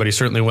rogue there, but he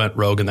certainly went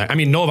rogue in that. I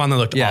mean, Noah Vonleh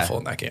looked awful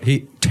in that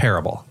game.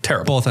 Terrible.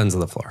 Both ends of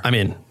the floor. I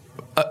mean,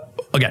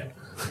 again,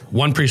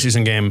 one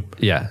preseason game.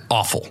 Yeah.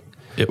 Awful.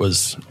 It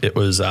was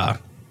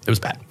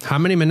bad. How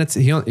many minutes?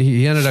 He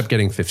ended up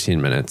getting 15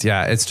 minutes.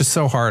 Yeah. It's just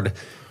so hard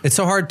It's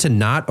so hard to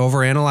not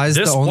overanalyze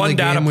this the only one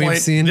data game point, we've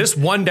seen. This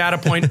one data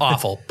point,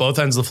 awful. Both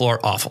ends of the floor,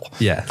 awful.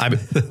 Yeah,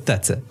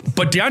 that's it.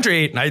 But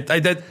DeAndre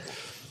Ayton,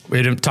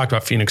 we didn't talk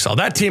about Phoenix all.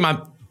 That team,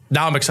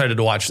 I'm excited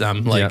to watch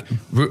them. Like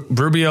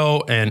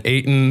Rubio and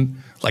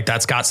Ayton, like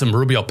that's got some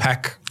Rubio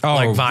Peck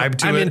vibe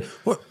to it. I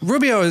mean,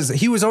 Rubio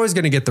he was always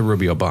going to get the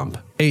Rubio bump.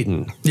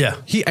 Ayton. Yeah.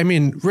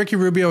 Ricky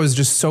Rubio is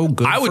just so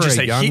good. I would just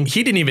say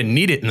he didn't even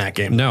need it in that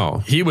game.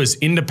 No. He was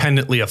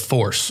independently a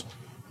force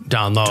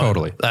down low.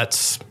 Totally.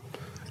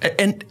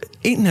 And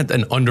Ayton had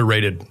an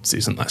underrated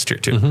season last year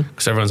too.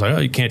 Because everyone's like, oh,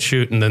 you can't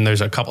shoot. And then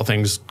there's a couple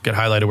things get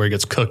highlighted where he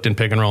gets cooked in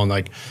pick and roll and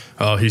like,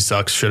 oh, he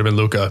sucks. Should have been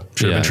Luka.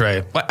 Should have been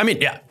Trey. But, I mean,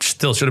 yeah,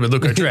 still should have been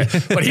Luka and Trey.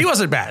 But he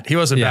wasn't bad. He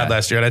wasn't bad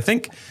last year. And I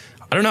think,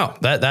 I don't know,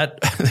 that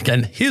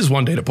again, his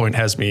one data point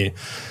has me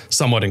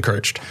somewhat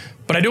encouraged.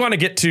 But I do want to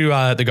get to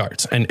the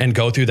guards and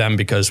go through them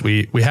because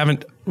we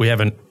haven't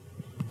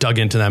dug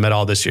into them at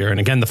all this year. And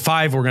again, the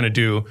 5 we're going to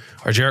do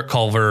are Jarrett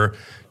Culver,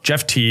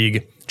 Jeff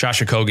Teague,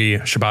 Josh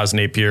Okogie, Shabazz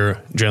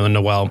Napier, Jalen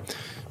Noel.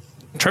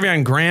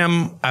 Trevion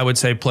Graham, I would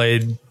say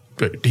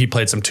he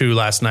played some too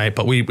last night,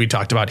 but we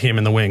talked about him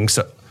in the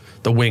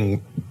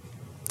wing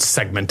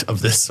segment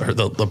of this, or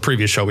the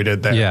previous show we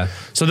did there. Yeah.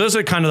 So those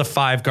are kind of the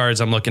 5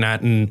 guards I'm looking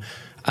at. And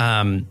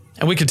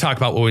we could talk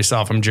about what we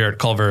saw from Jarrett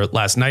Culver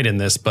last night in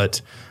this,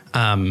 but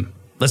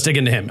let's dig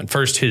into him. And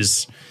first,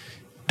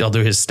 they'll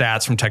do his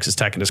stats from Texas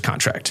Tech and his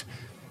contract.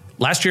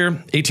 Last year,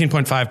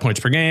 18.5 points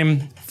per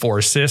game, 4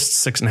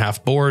 assists,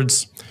 6.5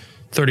 boards,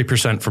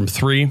 30% from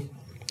 3.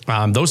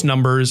 Those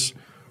numbers,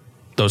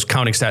 those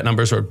counting stat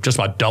numbers, are just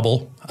about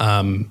double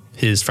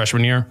his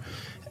freshman year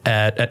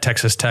at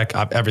Texas Tech.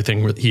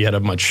 Everything, he had a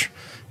much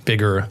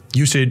bigger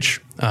usage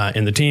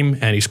in the team,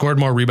 and he scored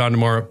more, rebounded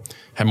more,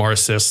 had more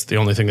assists. The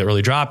only thing that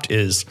really dropped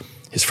is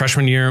his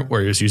freshman year, where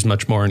he was used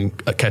much more in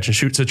catch and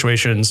shoot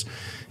situations.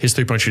 His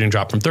 3-point shooting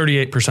dropped from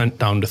 38%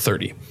 down to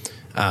 30%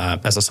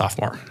 as a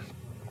sophomore.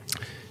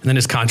 And then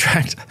his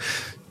contract.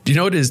 Do you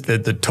know what is the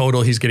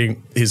total he's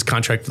getting, his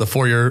contract, the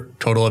 4-year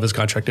total of his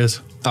contract is?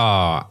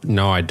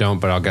 No, I don't,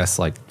 but I'll guess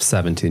like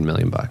 $17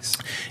 million.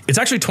 It's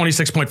actually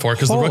 26.4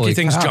 because the rookie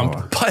things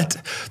jumped. But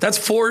that's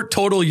 4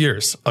 total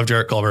years of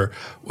Jarrett Culver,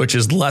 which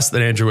is less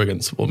than Andrew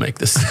Wiggins will make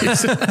this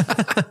season.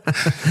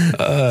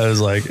 I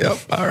was like, yep,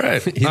 all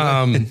right.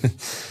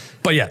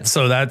 But yeah,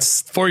 so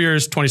that's 4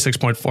 years,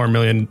 $26.4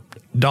 million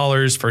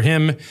for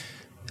him.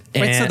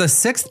 Wait, so the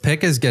 6th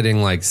pick is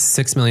getting like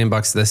 $6 million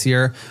this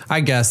year, I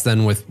guess.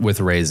 Then with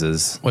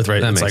raises, it's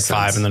like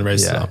 5 and then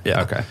raises up.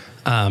 Yeah, okay.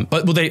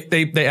 But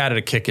they added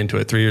a kick into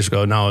it 3 years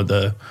ago. Now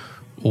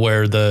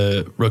where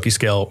the rookie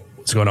scale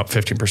is going up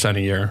 15% a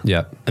year.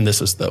 Yeah, and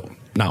this is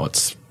now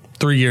it's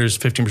 3 years,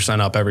 15%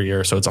 up every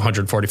year, so it's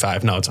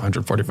 145. Now it's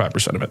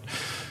 145% of it.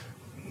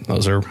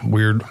 Those are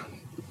weird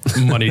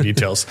money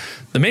details.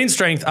 The main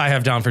strength I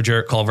have down for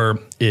Jarrett Culver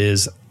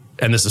is,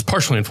 and this is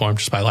partially informed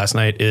just by last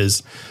night,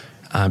 is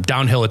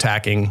downhill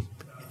attacking,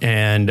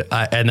 and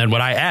then what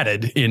I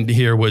added in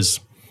here was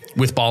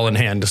with ball in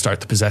hand to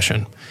start the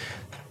possession.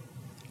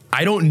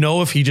 I don't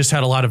know if he just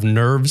had a lot of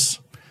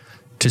nerves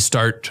to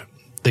start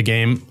the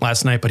game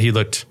last night, but he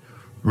looked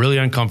really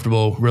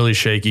uncomfortable, really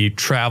shaky.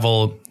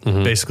 Travel,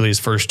 basically his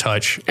first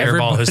touch.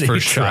 Airball his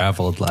first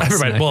traveled shot. Last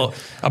night. Well,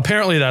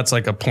 apparently that's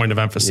like a point of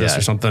emphasis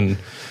or something.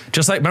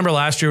 Just like, remember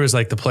last year was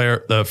like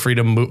the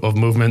freedom of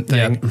movement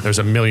thing. Yep. There's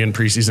a million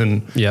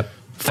preseason. Yep.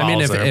 I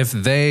mean, if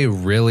they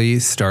really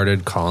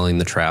started calling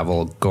the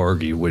travel,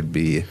 Gorgie would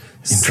be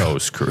so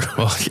screwed.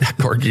 Well, yeah,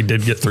 Gorgie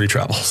did get 3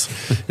 travels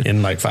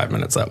in like 5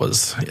 minutes. That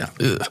was,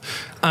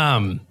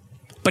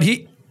 but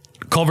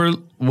Culver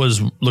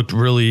looked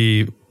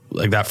really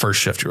like that first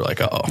shift. You were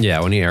like, oh.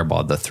 Yeah, when he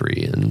airballed the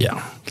 3.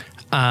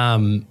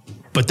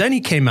 But then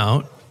he came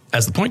out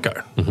as the point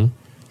guard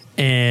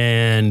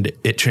and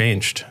it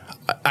changed.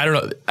 I don't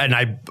know.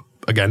 And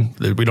again,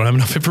 we don't have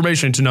enough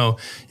information to know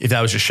if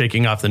that was just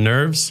shaking off the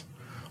nerves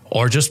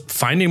or just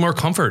finding more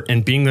comfort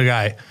in being the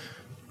guy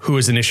who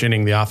is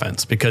initiating the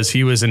offense, because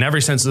he was, in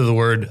every sense of the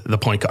word, the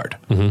point guard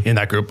in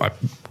that group.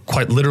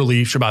 Quite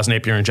literally, Shabazz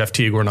Napier and Jeff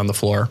Teague weren't on the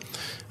floor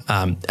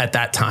at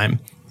that time.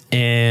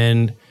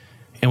 And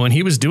when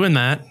he was doing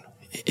that,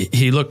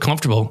 he looked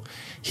comfortable.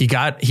 He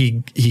got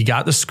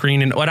the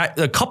screen. And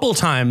a couple of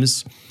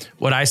times,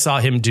 what I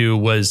saw him do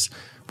was,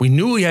 we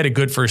knew he had a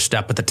good first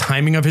step, but the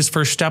timing of his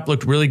first step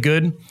looked really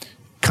good.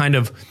 Kind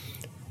of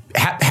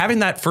having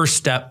that first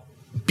step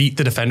beat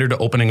the defender to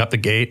opening up the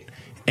gate,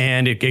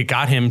 and it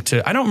got him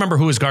to, I don't remember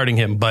who was guarding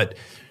him, but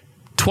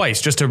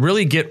twice, just to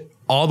really get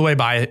all the way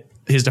by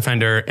his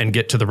defender and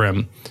get to the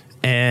rim.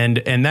 And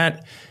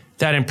that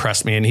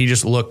impressed me, and he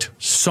just looked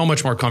so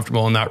much more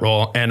comfortable in that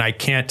role. And I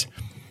can't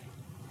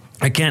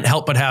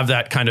help but have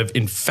that kind of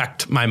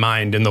infect my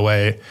mind in the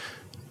way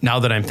now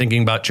that I'm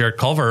thinking about Jarrett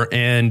Culver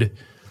and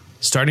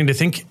starting to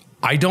think,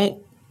 I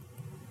don't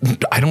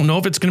know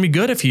if it's going to be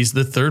good if he's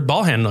the 3rd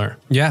ball handler.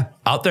 Yeah,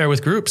 out there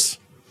with groups.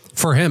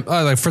 For him,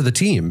 like for the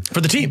team.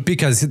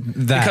 Because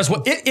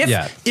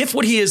if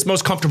what he is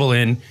most comfortable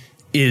in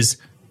is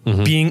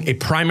being a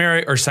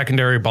primary or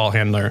secondary ball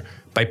handler,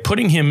 by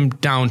putting him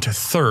down to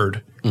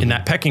 3rd in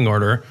that pecking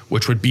order,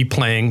 which would be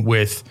playing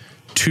with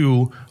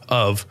 2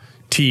 of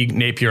Teague,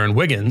 Napier, and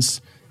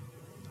Wiggins,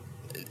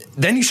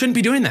 then you shouldn't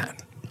be doing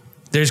that.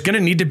 There's going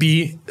to need to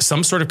be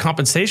some sort of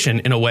compensation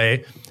in a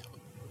way,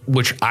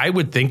 which I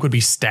would think would be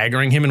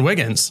staggering him and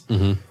Wiggins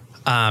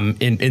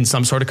in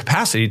some sort of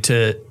capacity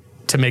to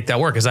make that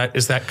work. Is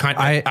that kind?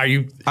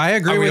 I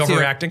agree with you.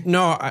 Overreacting?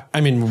 No,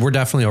 I mean, we're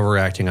definitely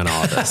overreacting on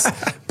all of this.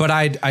 But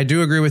I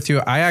do agree with you.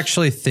 I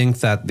actually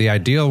think that the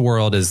ideal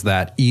world is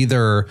that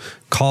either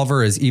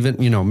Culver is even,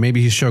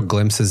 maybe he showed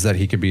glimpses that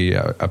he could be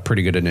a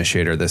pretty good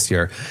initiator this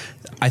year.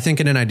 I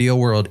think in an ideal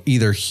world,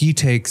 either he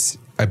takes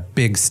a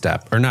big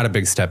step, or not a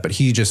big step, but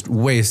he just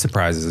way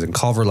surprises, and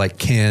Culver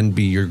can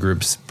be your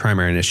group's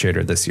primary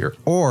initiator this year,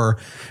 or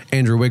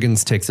Andrew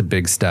Wiggins takes a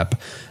big step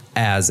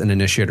as an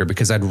initiator,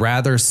 because I'd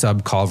rather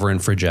sub Culver in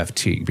for Jeff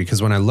Teague,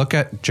 because when I look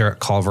at Jarrett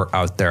Culver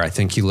out there, I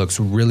think he looks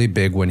really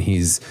big when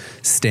he's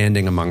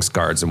standing amongst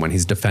guards and when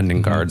he's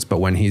defending guards, but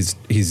when he's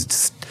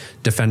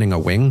defending a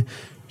wing,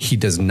 he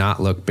does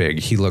not look big.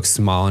 He looks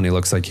small and he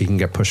looks like he can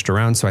get pushed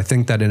around. So I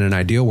think that in an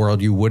ideal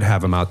world, you would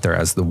have him out there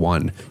as the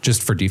one,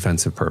 just for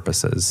defensive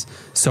purposes.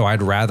 So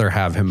I'd rather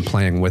have him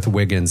playing with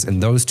Wiggins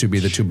and those two be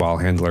the 2 ball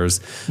handlers.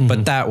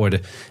 But that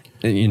would,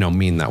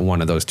 mean that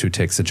one of those 2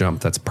 takes a jump.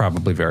 That's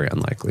probably very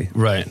unlikely.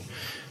 Right.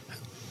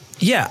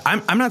 Yeah,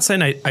 I'm not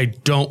saying I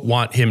don't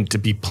want him to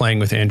be playing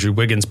with Andrew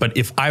Wiggins, but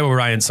if I were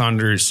Ryan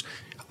Saunders,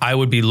 I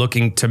would be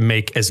looking to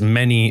make as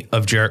many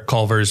of Jarrett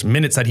Culver's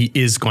minutes that he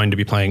is going to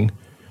be playing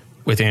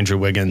with Andrew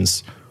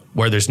Wiggins,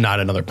 where there's not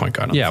another point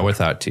guard on the floor.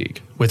 Without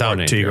Teague. Without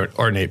Teague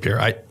or Napier.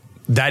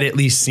 That at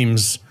least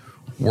seems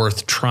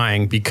worth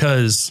trying,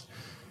 because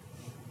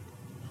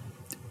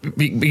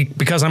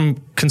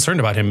I'm concerned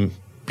about him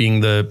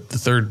being the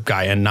third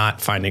guy and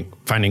not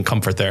finding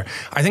comfort there.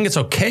 I think it's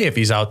okay if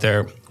he's out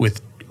there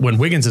when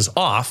Wiggins is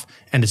off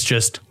and it's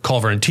just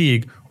Culver and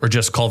Teague, or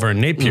just Culver and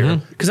Napier,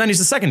 because then he's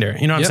the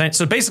secondary. You know what I'm saying?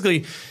 So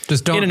basically,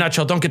 just in a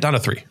nutshell, don't get down to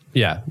 3.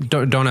 Yeah,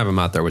 don't have him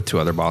out there with 2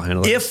 other ball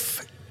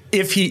handlers.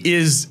 If he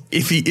is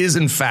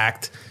in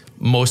fact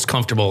most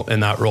comfortable in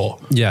that role.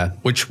 Yeah.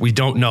 Which we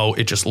don't know.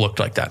 It just looked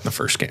like that in the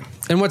first game.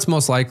 And what's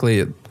most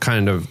likely,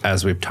 kind of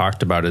as we've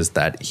talked about, is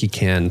that he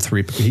can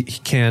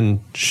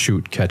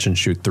catch and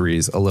shoot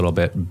threes a little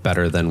bit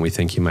better than we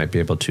think he might be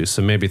able to.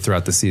 So maybe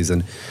throughout the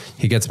season,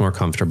 he gets more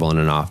comfortable in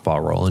an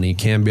off-ball role, and he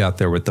can be out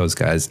there with those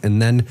guys,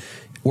 and then,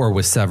 or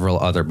with several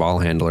other ball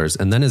handlers,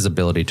 and then his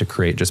ability to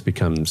create just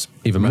becomes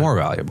even more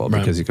valuable,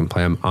 because you can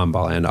play him on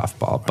ball and off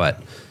ball.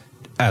 But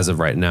as of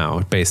right now,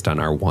 based on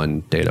our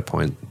 1 data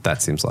point,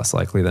 that seems less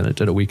likely than it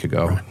did a week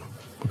ago. Right.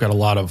 We've got a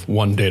lot of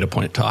 1 data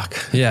point talk.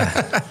 Yeah.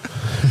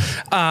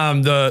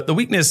 The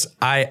weakness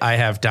I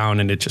have down,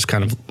 and it just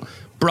kind of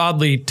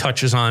broadly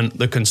touches on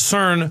the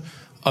concern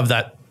of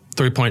that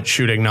 3-point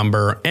shooting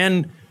number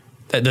and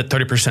the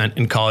 30%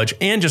 in college,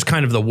 and just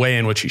kind of the way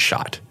in which he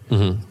shot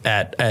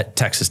at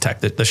Texas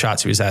Tech, the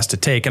shots he was asked to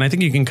take. And I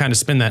think you can kind of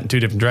spin that in 2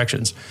 different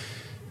directions.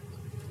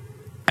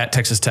 At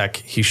Texas Tech,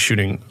 he's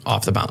shooting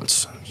off the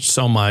bounce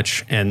so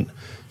much and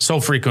so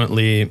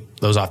frequently.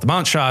 Those off the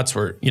bounce shots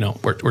were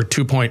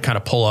 2-point kind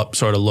of pull up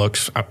sort of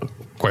looks,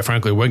 quite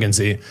frankly,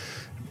 Wigginsy,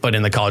 but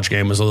in the college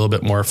game was a little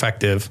bit more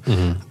effective.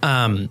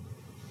 I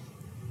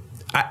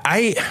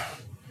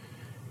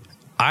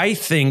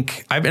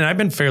think I've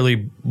been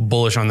fairly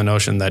bullish on the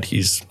notion that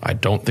I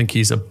don't think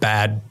he's a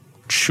bad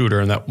shooter,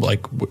 and that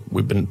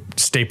we've been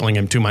stapling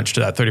him too much to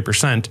that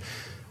 30%.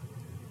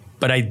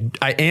 But I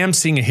am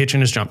seeing a hitch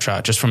in his jump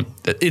shot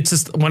it's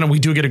just when we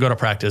do get to go to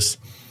practice,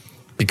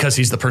 because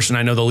he's the person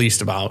I know the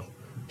least about.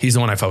 He's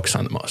the one I focus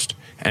on the most.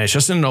 And it's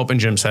just in an open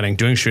gym setting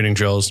doing shooting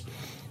drills.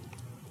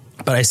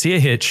 But I see a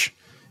hitch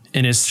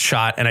in his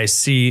shot, and I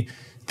see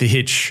the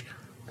hitch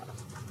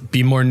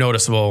be more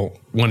noticeable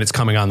when it's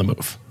coming on the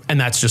move.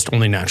 And that's just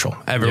only natural.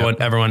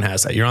 Everyone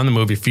has that. You're on the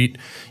move, your feet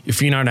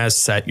aren't as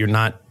set. You're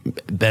not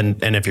then,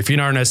 and if your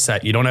feet aren't as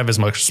set, you don't have as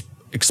much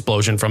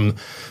explosion from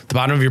the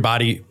bottom of your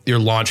body. You're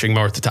launching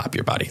more at the top of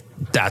your body.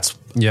 That's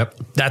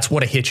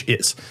what a hitch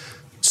is.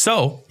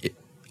 So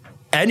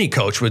any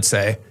coach would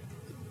say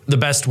the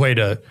best way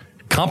to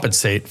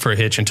compensate for a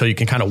hitch until you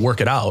can kind of work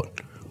it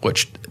out,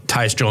 which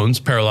Tyus Jones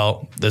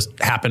parallel, this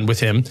happened with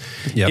him,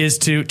 is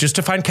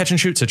to find catch and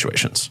shoot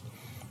situations,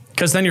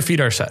 because then your feet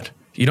are set.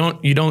 You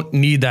don't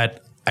need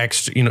that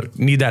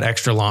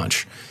extra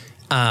launch.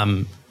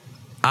 I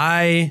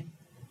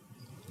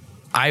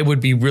would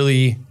be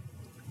really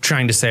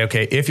trying to say,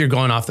 okay, if you're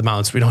going off the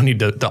bounce, we don't need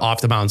the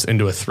off the bounce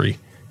into a 3,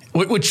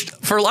 which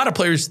for a lot of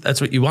players, that's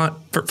what you want.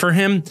 For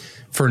him,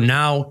 for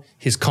now,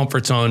 his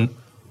comfort zone,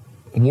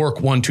 work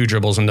 1-2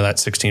 dribbles into that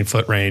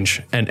 16-foot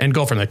range and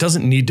go from there. It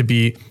doesn't need to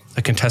be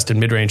a contested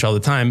mid-range all the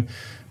time,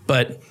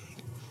 but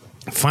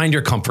find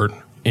your comfort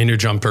in your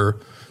jumper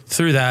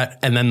through that,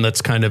 and then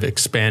let's kind of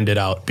expand it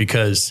out,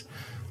 because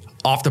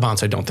off the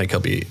bounce, I don't think he'll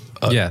be,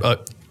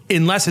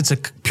 unless it's a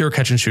pure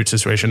catch and shoot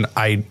situation,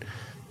 I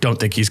don't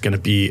think he's going to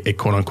be a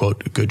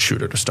quote-unquote good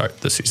shooter to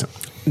start this season.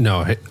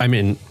 No, I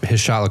mean, his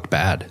shot looked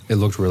bad. It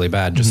looked really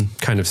bad, just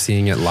kind of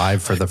seeing it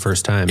live for the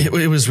first time. It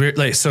was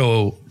weird.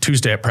 So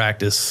Tuesday at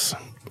practice,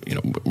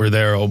 were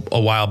there a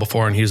while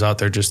before, and he was out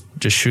there just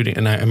shooting.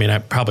 And I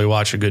probably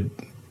watched a good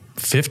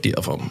 50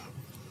 of them,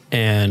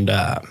 and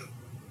I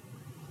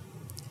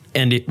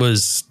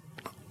was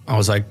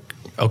like,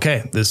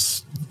 okay,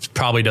 this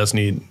probably does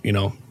need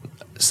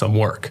some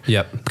work.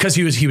 Yep. Because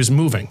he was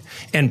moving,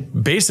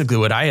 and basically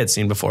what I had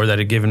seen before that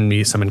had given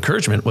me some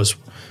encouragement was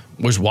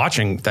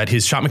watching that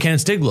his shot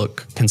mechanics did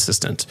look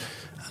consistent.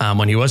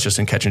 When he was just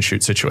in catch and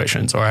shoot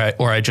situations, or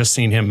I just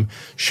seen him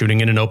shooting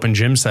in an open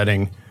gym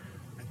setting,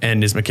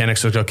 and his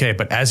mechanics looked okay.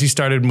 But as he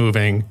started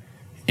moving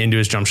into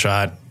his jump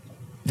shot,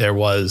 there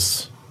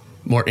was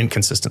more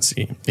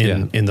inconsistency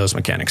in those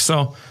mechanics.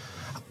 So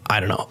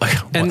I don't know.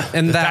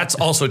 And that's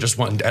also just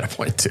one data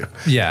point too.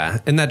 Yeah,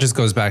 and that just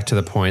goes back to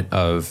the point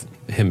of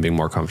him being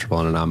more comfortable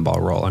in an on-ball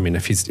role. I mean,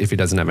 if he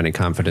doesn't have any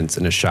confidence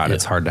in his shot,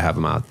 it's hard to have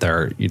him out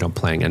there,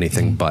 playing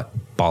anything but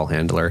ball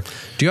handler.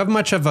 Do you have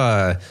much of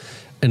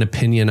an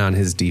opinion on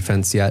his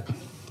defense yet?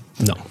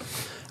 No.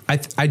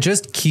 I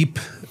just keep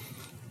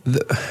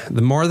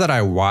the more that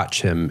I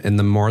watch him, and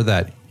the more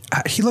that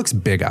he looks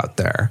big out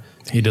there.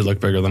 He did look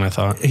bigger than I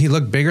thought. He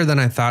looked bigger than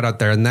I thought out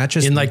there, and that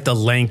just in like the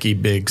lanky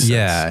big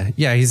sense.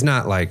 Yeah. He's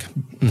not like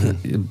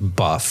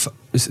buff,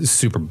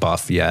 super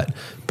buff yet,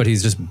 but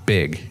he's just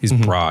big. He's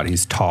broad.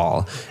 He's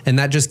tall, and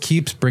that just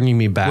keeps bringing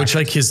me back. Which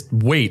like his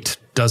weight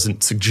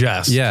doesn't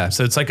suggest. Yeah.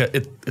 So it's like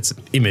it's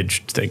an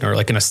image thing or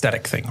like an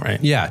aesthetic thing, right?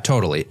 Yeah,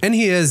 totally. And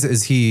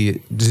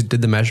did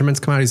the measurements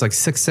come out? He's like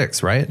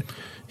 6'6", right?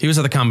 He was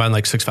at the combine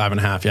like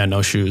 6'5.5". Yeah,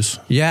 no shoes.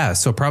 Yeah,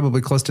 so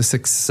probably close to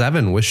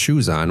 6'7" with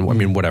shoes on. I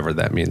mean, whatever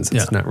that means.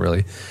 It's not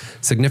really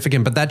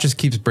significant, but that just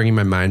keeps bringing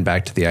my mind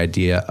back to the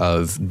idea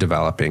of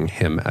developing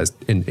him as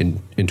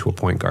into a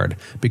point guard.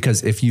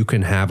 Because if you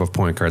can have a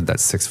point guard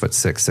that's 6'6",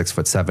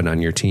 6'7"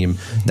 on your team,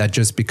 that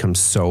just becomes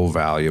so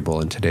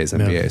valuable in today's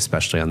NBA,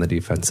 especially on the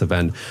defensive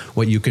end.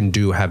 What you can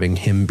do having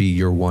him be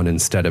your one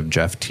instead of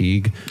Jeff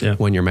Teague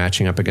when you're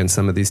matching up against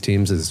some of these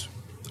teams is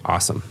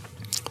awesome.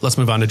 Let's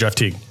move on to Jeff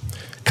Teague.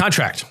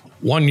 Contract,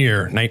 1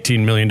 year,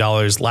 $19 million.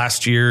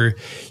 Last year,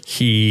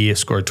 he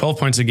scored 12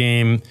 points a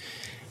game,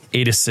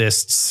 8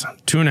 assists,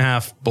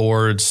 2.5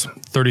 boards,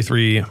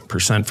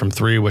 33% from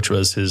three, which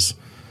was a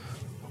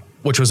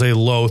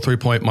low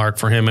 3-point mark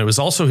for him. It was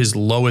also his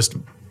lowest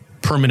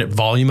permanent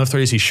volume of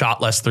threes. He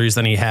shot less threes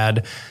than he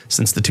had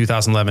since the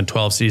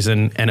 2011-12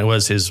 season, and it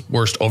was his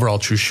worst overall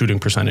true shooting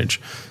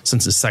percentage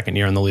since his second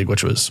year in the league,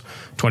 which was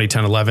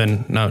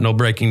 2010-11. No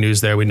breaking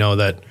news there. We know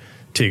that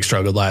Teague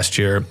struggled last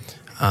year.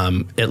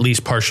 At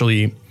least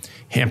partially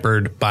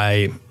hampered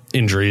by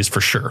injuries,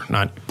 for sure.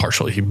 Not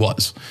partially, he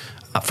was.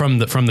 From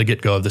the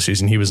get-go of the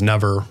season, he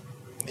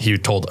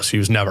told us he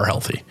was never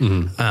healthy.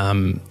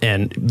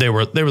 And they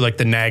were like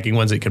the nagging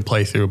ones that he could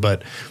play through.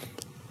 But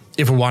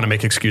if we want to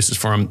make excuses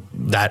for him,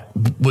 that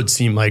would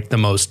seem like the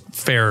most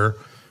fair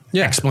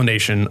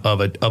explanation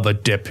of a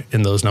dip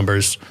in those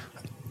numbers,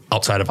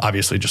 outside of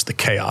obviously just the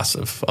chaos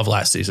of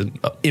last season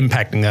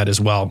impacting that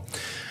as well.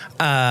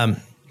 I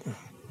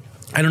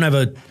don't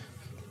have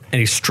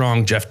any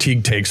strong Jeff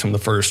Teague takes from the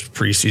first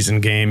preseason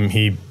game.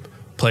 He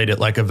played it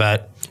like a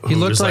vet. He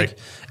looked like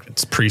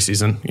it's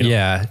preseason.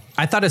 Yeah.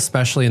 I thought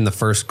especially in the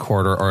first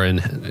quarter or in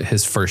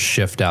his first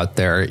shift out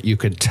there, you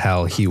could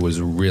tell he was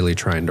really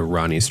trying to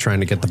run. He's trying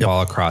to get the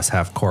ball across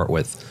half court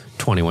with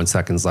 21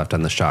 seconds left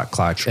on the shot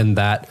clock. And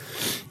that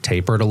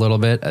tapered a little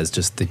bit as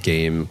just the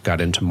game got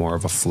into more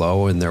of a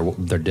flow, and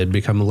there did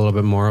become a little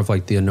bit more of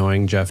like the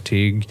annoying Jeff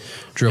Teague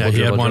dribble.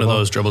 He had one of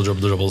those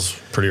dribbles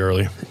pretty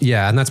early.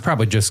 Yeah, and that's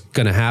probably just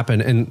going to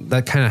happen, and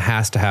that kind of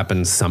has to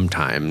happen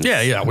sometimes.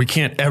 Yeah, we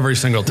can't every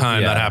single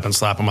time that happens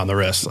slap him on the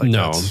wrist. Like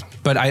no,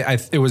 but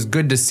it was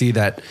good to see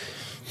that,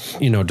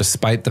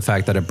 despite the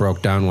fact that it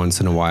broke down once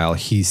in a while,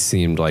 he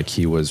seemed like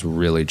he was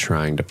really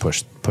trying to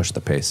push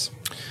the pace.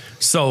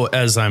 So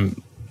as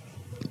I'm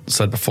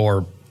said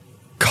before,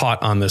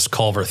 caught on this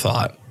Culver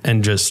thought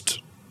and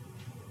just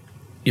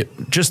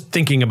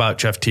thinking about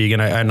Jeff Teague,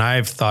 and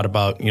I've thought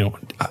about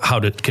how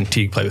can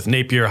Teague play with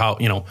Napier? How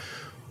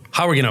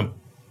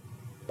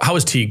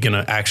is Teague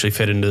gonna actually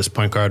fit into this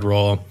point guard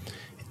role?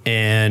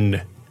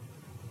 And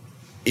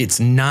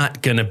it's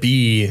not gonna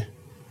be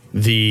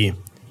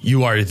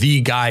you are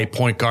the guy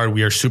point guard.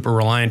 We are super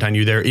reliant on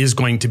you. There is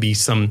going to be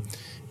some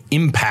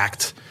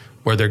impact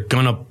where they're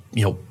gonna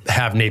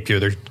have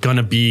Napier. There's going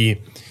to be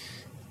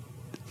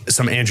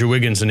some Andrew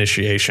Wiggins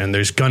initiation.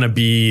 There's going to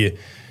be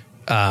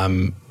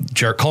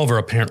Jarrett Culver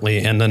apparently.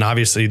 And then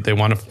obviously they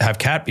want to have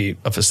Cat be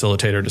a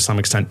facilitator to some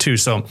extent too.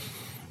 So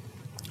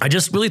I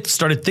just really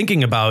started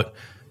thinking about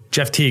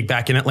Jeff Teague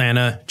back in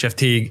Atlanta, Jeff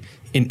Teague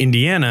in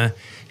Indiana.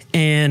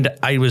 And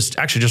I was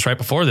actually just right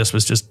before this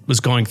was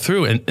going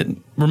through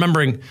and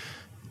remembering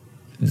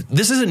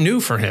this isn't new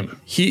for him.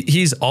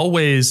 He's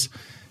always,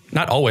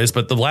 not always,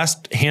 but the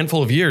last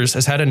handful of years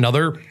has had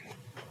another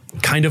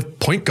kind of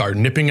point guard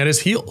nipping at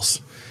his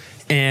heels.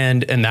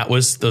 And that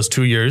was those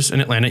 2 years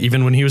in Atlanta,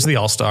 even when he was the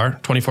All-Star,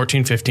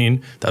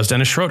 2014-15, that was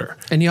Dennis Schroeder.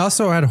 And he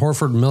also had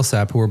Horford and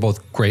Millsap, who were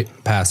both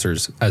great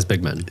passers as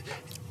big men.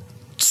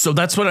 So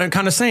that's what I'm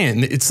kind of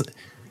saying.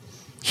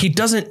 He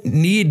doesn't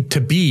need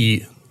to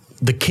be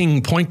the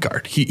king point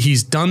guard.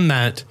 He's done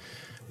that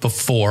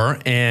before,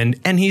 and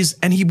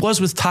he was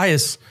with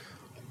Tyus,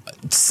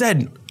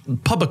 said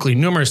publicly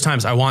numerous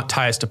times, I want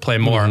Tyus to play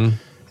more,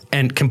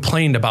 and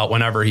complained about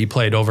whenever he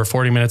played over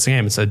 40 minutes a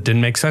game and said it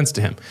didn't make sense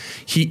to him.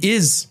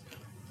 He's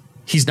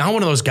not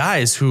one of those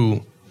guys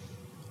who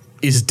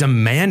is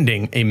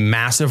demanding a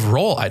massive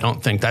role. I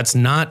don't think that's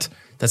not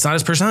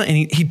his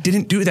personality. And he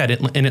didn't do that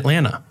in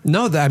Atlanta.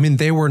 No,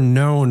 they were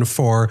known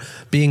for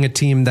being a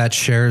team that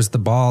shares the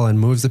ball and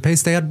moves the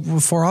pace. They had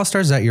 4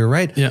 All-Stars that year,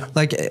 right? Yeah.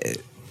 Like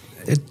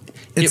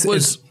it's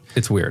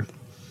weird.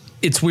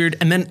 It's weird.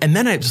 And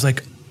then I was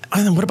like,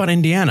 oh, then what about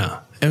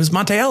Indiana? It was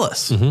Monte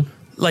Ellis.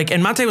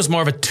 And Monte was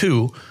more of a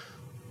 2,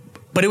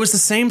 but it was the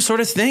same sort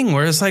of thing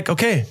where it's like,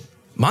 okay,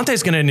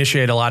 Monte's going to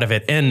initiate a lot of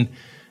it. And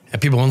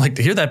people won't like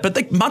to hear that, but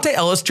like Monte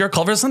Ellis, Jarrett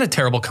Culver is not a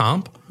terrible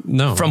comp.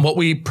 No. From what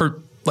we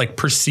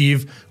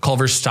perceive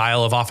Culver's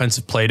style of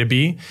offensive play to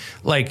be.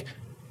 Like,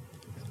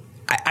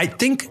 I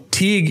think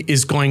Teague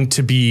is going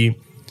to be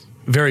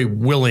very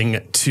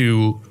willing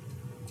to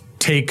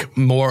take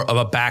more of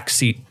a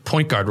backseat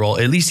point guard role.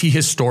 At least he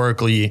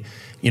historically,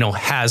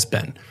 has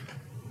been.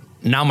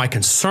 Now my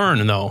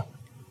concern, though,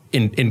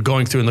 in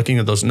going through and looking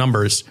at those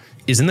numbers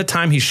is in the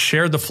time he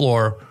shared the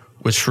floor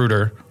with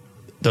Schroeder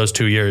those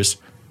 2 years,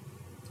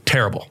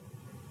 terrible.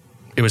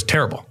 It was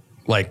terrible.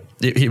 Like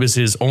it was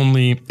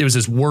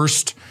his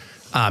worst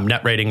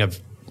net rating of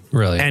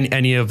really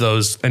any of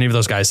those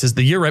guys.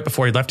 The year right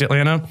before he left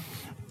Atlanta,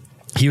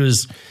 he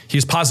was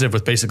positive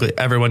with basically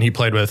everyone he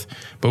played with,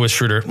 but with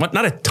Schroeder,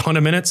 not a ton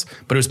of minutes,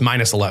 but it was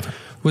 -11.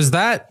 Was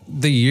that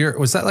the year?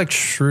 Was that like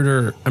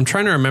Schroeder? I'm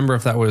trying to remember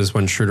if that was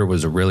when Schroeder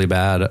was really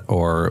bad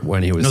or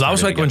when he was. No, that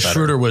was like when better.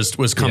 Schroeder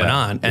was coming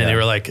on, and they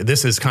were like,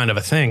 "This is kind of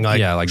a thing."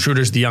 Like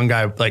Schroeder's the young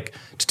guy, like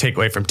to take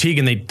away from Teague,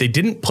 and they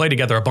didn't play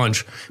together a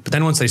bunch. But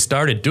then once they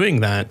started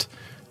doing that,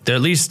 they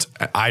at least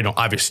I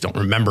obviously don't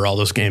remember all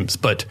those games,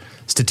 but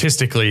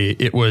statistically,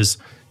 it was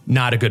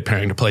not a good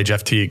pairing to play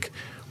Jeff Teague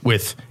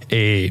with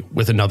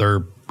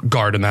another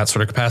guard in that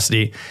sort of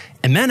capacity.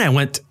 And then I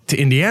went to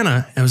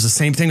Indiana, and it was the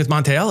same thing with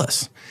Monte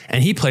Ellis.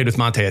 And he played with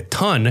Monte a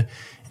ton,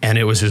 and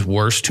it was his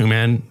worst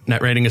 2-man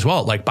net rating as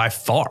well, like by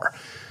far.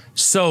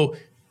 So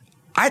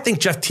I think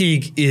Jeff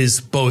Teague is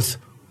both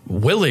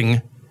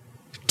willing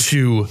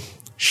to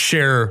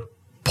share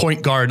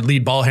point guard,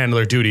 lead ball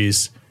handler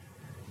duties,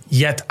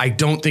 yet I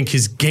don't think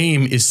his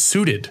game is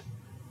suited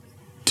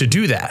to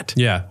do that.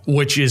 Yeah.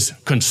 Which is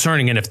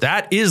concerning. And if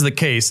that is the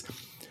case,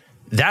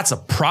 that's a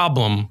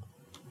problem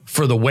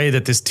for the way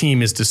that this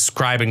team is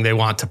describing they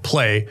want to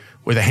play,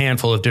 with a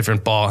handful of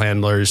different ball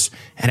handlers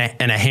and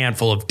a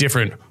handful of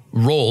different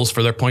roles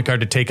for their point guard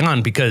to take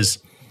on, because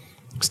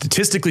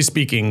statistically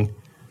speaking,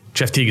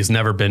 Jeff Teague has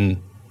never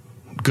been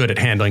good at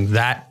handling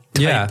that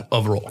type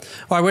of role.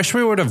 Well, I wish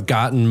we would have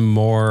gotten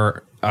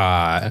more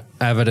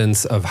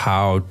evidence of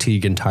how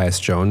Teague and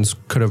Tyus Jones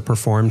could have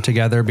performed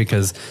together,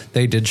 because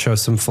they did show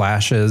some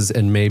flashes,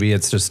 and maybe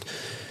it's just...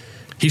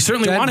 He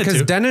certainly wanted to.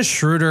 Because Dennis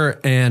Schroeder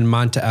and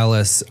Monte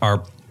Ellis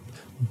are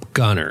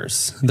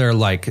gunners. They're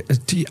like,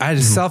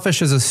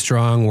 selfish is a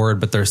strong word,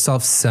 but they're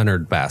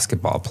self-centered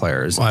basketball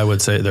players. Well, I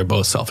would say they're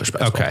both selfish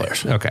basketball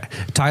players. Okay.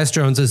 Tyus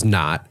Jones is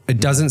not. It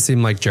doesn't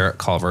seem like Jarrett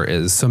Culver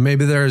is. So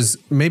maybe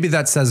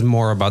that says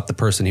more about the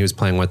person he was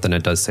playing with than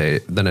it does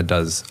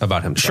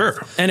about himself.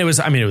 Sure. And it was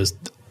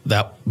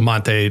that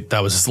Monte,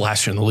 that was his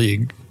last year in the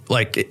league.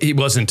 Like, he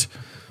wasn't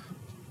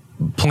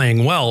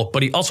playing well,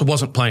 but he also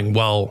wasn't playing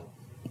well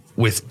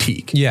with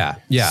Teague. Yeah.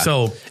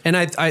 So, and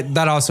I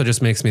that also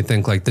just makes me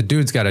think, like, the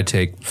dude's got to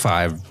take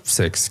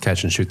 5-6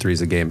 catch and shoot threes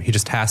a game. He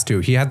just has to.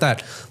 He had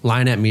that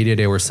line at media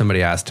day where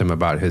somebody asked him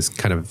about his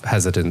kind of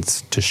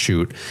hesitance to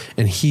shoot,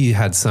 and he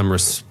had some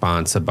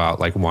response about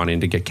like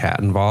wanting to get Cat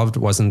involved.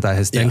 Wasn't that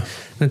his thing? Yeah.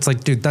 And it's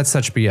like, dude, that's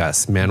such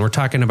BS, man. We're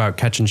talking about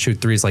catch and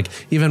shoot threes. Like,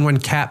 even when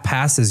Cat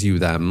passes you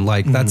them,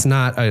 like that's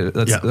not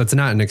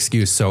an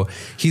excuse. So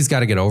he's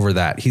got to get over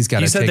that. He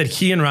said that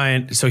he and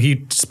Ryan. So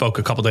he spoke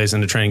a couple days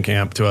into training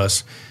camp to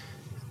us,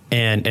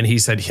 and he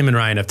said him and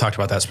Ryan have talked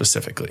about that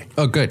specifically.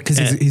 Oh, good, because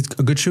he's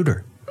a good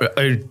shooter.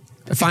 A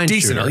fine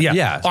decent shooter,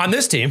 yeah. On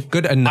this team,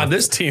 good enough. On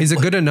this team, he's a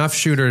good enough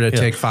shooter to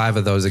take 5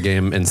 of those a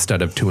game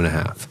instead of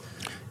 2.5.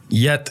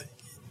 Yet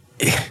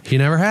he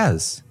never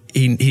has.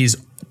 He's,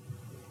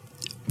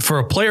 for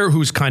a player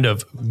who's kind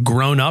of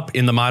grown up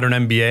in the modern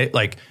NBA.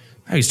 Like,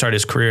 he started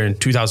his career in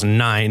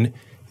 2009,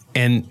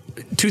 and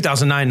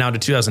 2009 now to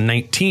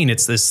 2019,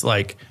 it's this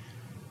like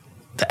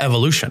the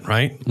evolution,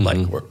 right? Mm-hmm.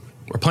 Like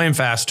we're playing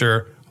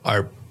faster.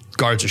 Our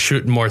guards are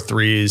shooting more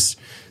threes.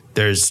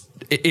 It's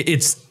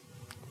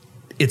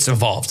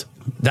evolved.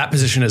 That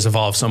position has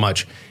evolved so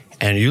much.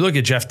 And you look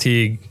at Jeff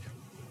Teague,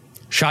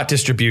 shot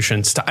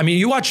distribution.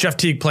 You watch Jeff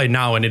Teague play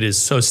now, and it is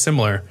so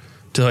similar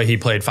to how he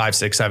played 5,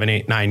 6, 7,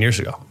 8, 9 years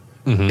ago.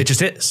 Mm-hmm. It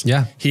just is.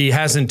 Yeah. He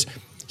hasn't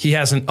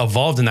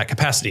evolved in that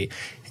capacity.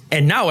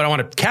 And now what I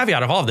want to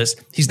caveat of all of this,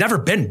 he's never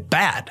been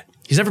bad.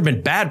 He's never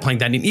been bad playing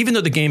that. And even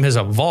though the game has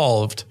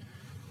evolved,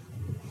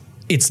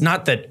 it's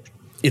not that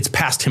it's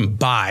passed him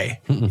by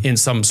in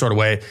some sort of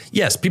way.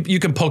 Yes, you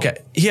can poke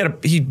at. He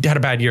had a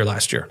bad year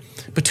last year,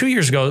 but 2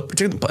 years ago,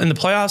 particularly in the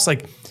playoffs,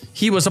 like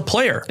he was a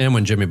player. And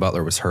when Jimmy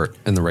Butler was hurt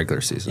in the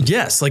regular season,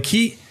 yes, like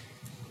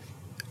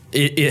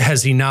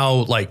has he now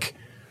like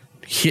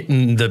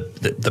hitting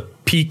the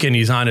peak and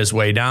he's on his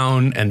way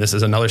down, and this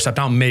is another step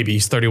down. Maybe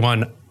he's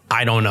 31.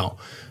 I don't know,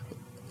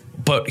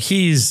 but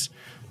he's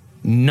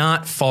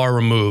not far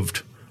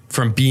removed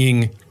from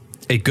being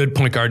a good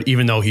point guard,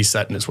 even though he's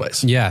set in his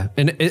ways. Yeah,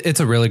 and it's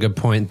a really good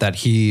point that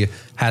he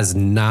has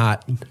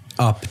not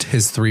upped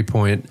his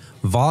 3-point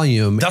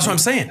volume. That's what I'm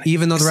saying.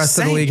 Even though the rest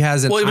of the league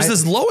hasn't. Well, it was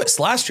his lowest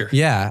last year.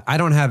 Yeah, I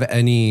don't have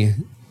any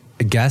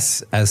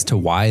guess as to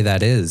why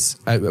that is.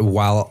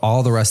 While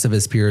all the rest of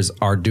his peers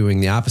are doing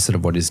the opposite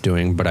of what he's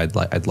doing, but I'd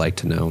like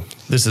to know.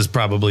 This is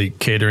probably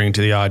catering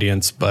to the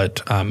audience,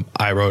 but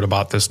I wrote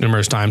about this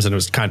numerous times, and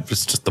it's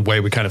just the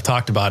way we kind of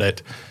talked about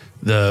it.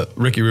 The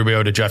Ricky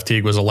Rubio to Jeff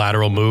Teague was a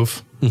lateral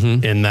move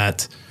in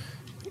that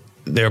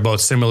they're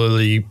both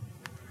similar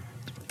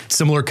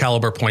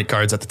caliber point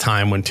guards at the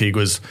time when Teague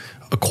was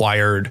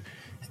acquired,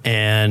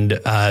 and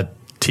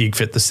Teague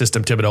fit the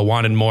system Thibodeau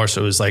wanted more.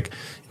 So it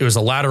was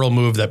a lateral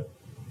move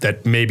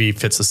that maybe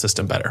fits the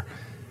system better.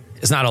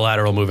 It's not a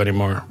lateral move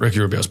anymore. Ricky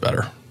Rubio's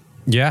better.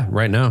 Yeah,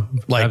 right now.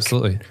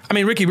 Absolutely. I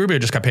mean, Ricky Rubio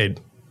just got paid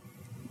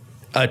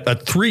a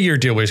 3-year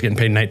deal where he's getting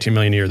paid $19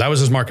 million a year. That was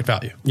his market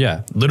value.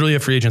 Yeah. Literally a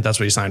free agent. That's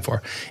what he signed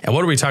for. And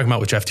what are we talking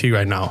about with Jeff Teague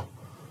right now?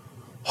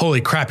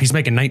 Holy crap, he's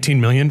making $19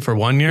 million for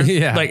 1 year?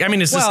 Yeah. Like, I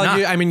mean, it's just not.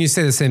 You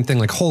say the same thing,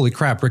 like, holy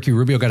crap, Ricky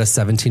Rubio got a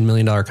 $17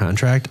 million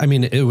contract. I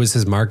mean, it was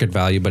his market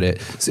value, but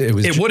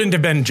it wouldn't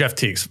have been Jeff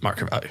Teague's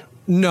market value.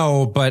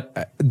 No,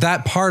 but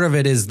that part of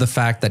it is the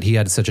fact that he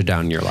had such a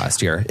down year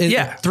last year.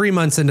 3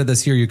 months into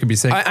this year, you could be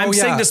saying, I'm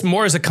saying this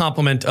more as a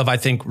compliment of, I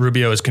think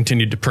Rubio has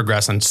continued to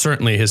progress, and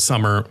certainly his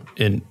summer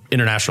in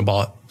international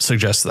ball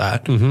suggests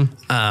that.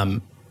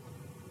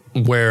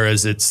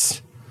 Whereas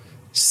it's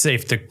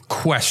safe to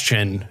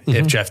question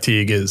if Jeff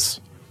Teague is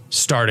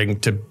starting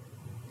to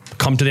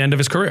come to the end of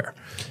his career.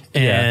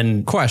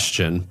 And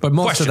question, but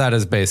most of that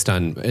is based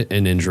on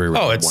an injury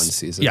one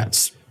season. Yeah,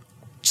 it's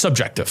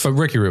subjective. But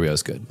Ricky Rubio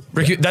is good.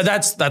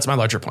 That's my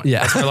larger point. Yeah.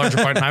 That's my larger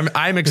point.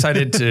 I'm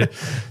excited to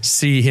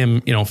see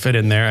him, fit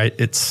in there.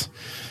 It's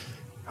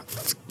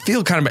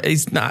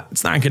not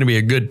going to be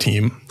a good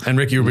team. And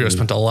Ricky Rubio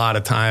spent a lot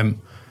of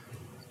time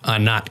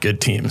on not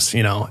good teams,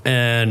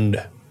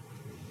 and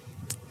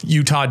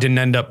Utah didn't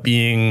end up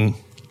being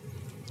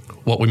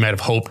what we might have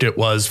hoped it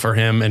was for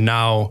him. And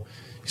now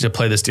he's going to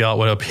play this deal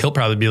out. He'll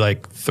probably be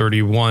like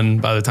 31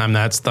 by the time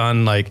that's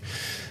done. Like,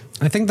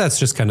 I think that's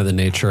just kind of the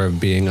nature of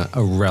being a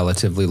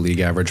relatively league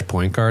average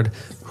point guard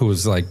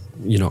who's like,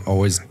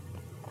 always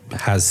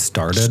has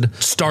started.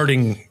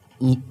 Starting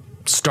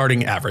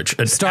average.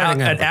 An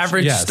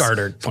average yes.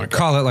 starter point guard.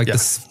 Call it like the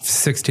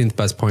 16th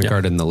best point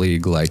guard in the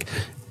league. Like,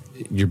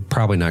 you're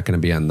probably not going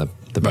to be on the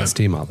best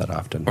team all that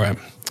often. Right.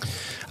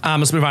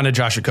 Let's move on to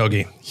Josh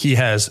Okogie. He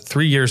has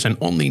 3 years and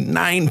only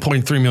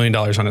 $9.3 million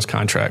on his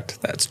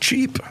contract. That's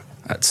cheap.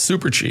 That's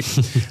super cheap.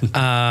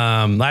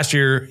 Last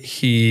year,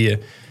 he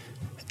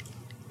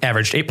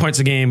averaged 8 points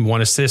a game,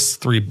 1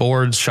 assist, 3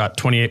 boards, shot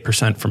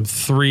 28% from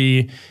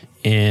 3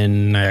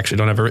 in, I actually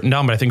don't have it written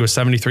down, but I think it was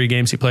 73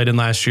 games he played in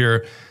last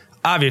year.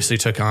 Obviously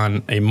took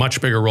on a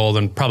much bigger role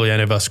than probably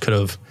any of us could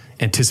have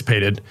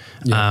anticipated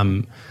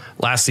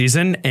last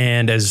season.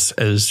 And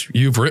as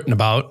you've written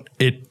about,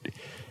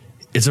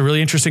 it's a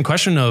really interesting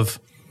question of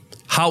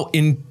how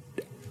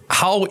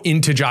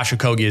into Josh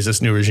Okogie is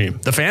this new regime.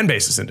 The fan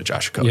base is into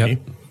Josh Okogie. Yep.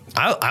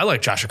 I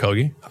like Josh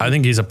Okogie. I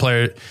think he's a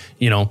player,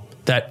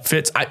 that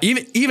fits.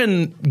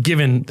 Even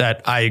given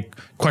that I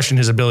question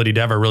his ability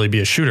to ever really be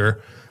a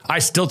shooter, I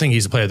still think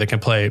he's a player that can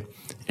play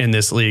in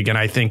this league. And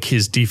I think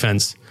his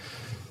defense,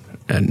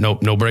 and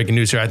no breaking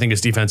news here, I think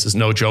his defense is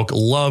no joke.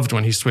 Loved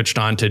when he switched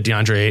on to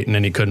DeAndre Ayton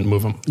and he couldn't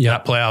move him. Yeah.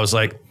 That play, I was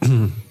like,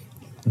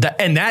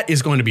 that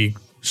is going to be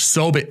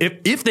so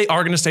big. If they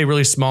are going to stay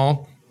really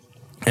small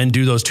and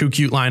do those 2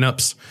 cute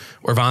lineups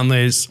where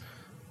Vonleh's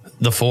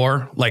the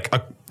 4,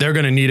 they're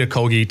going to need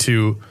Okogie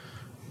to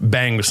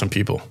bang with some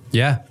people.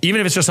 Yeah. Even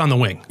if it's just on the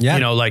wing.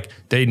 Yeah.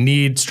 They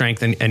need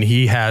strength and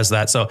he has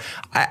that. So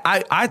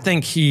I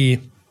think he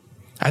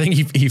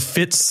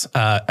fits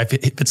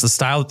fits the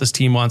style that this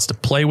team wants to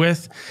play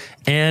with.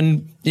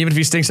 And even if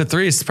he stinks at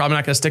 3, it's probably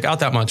not going to stick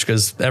out that much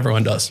because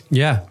everyone does.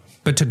 Yeah.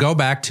 But to go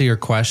back to your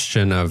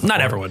question of...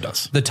 Not everyone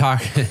does. The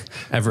talk...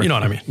 You know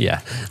what I mean? Yeah.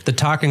 The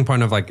talking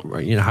point of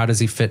how does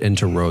he fit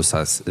into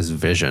Rosas'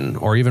 vision?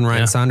 Or even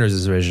Ryan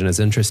Saunders' vision is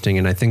interesting.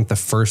 And I think the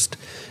first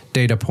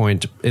data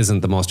point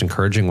isn't the most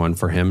encouraging one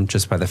for him,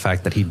 just by the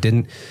fact that he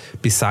didn't...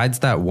 Besides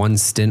that one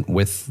stint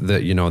with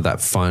that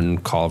fun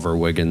Culver,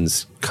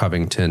 Wiggins,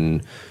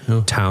 Covington,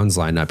 Towns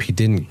lineup, he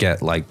didn't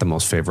get the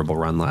most favorable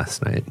run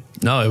last night.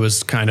 No, it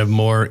was kind of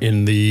more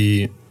in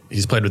the...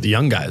 He's played with the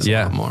young guys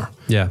a lot more.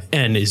 Yeah.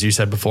 And as you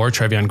said before,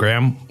 Trevion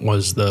Graham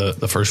was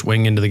the first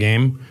wing into the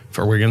game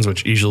for Wiggins,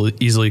 which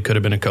easily could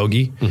have been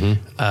Okogie.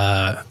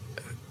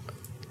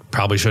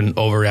 probably shouldn't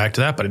overreact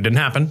to that, but it didn't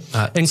happen.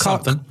 And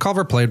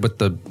Culver played with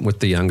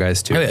the young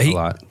guys too a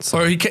lot. So.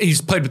 Or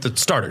he's played with the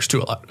starters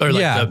too a lot, or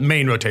like the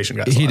main rotation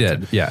guys. He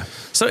did, yeah.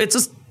 So it's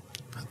just,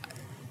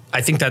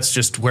 I think that's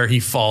just where he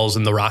falls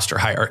in the roster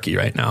hierarchy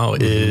right now.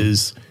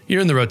 Is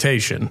you're in the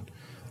rotation,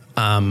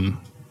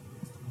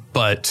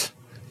 but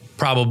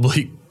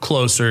probably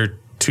closer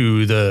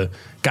to the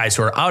guys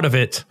who are out of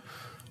it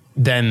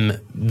than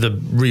the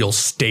real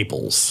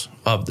staples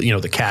of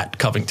the Cat,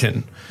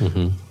 Covington,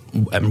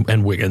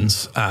 and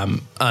Wiggins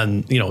on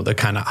the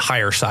kind of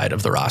higher side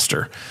of the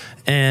roster.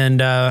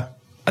 And I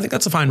think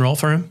that's a fine role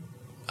for him.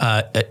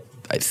 I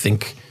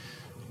think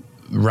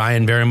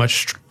Ryan very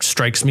much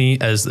strikes me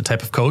as the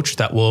type of coach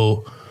that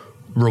will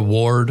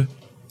reward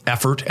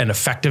effort and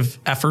effective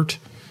effort.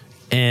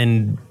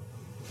 And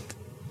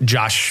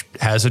Josh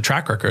has a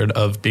track record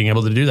of being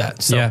able to do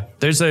that. So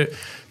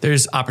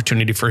there's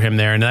opportunity for him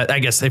there. And I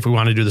guess if we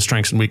want to do the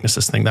strengths and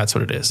weaknesses thing, that's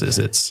what it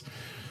is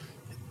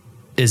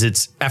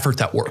it's effort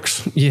that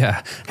works.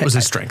 Yeah. What was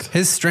his strength?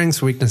 His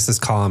strengths weaknesses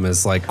column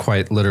is like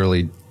quite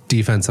literally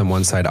defense on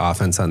one side,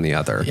 offense on the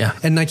other. Yeah.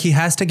 And like he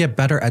has to get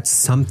better at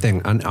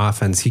something on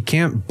offense. He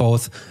can't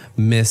both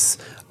miss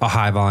a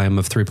high volume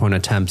of 3-point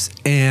attempts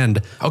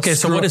and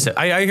so what is it?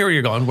 I hear where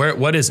you're going.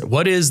 What is it?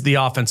 What is the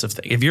offensive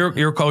thing? If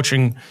you're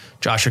coaching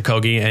Josh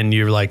Okogie and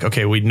you're like,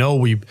 okay, we know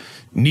we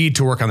need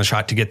to work on the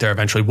shot to get there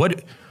eventually.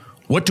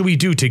 What do we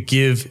do to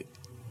give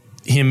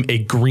him a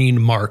green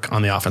mark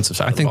on the offensive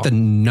side? I think the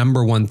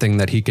number one thing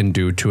that he can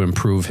do to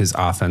improve his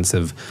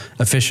offensive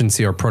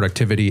efficiency or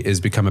productivity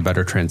is become a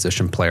better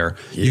transition player.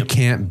 Yep. You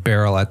can't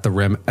barrel at the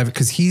rim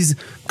because he's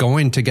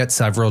going to get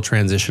several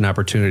transition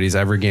opportunities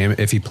every game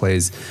if he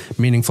plays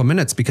meaningful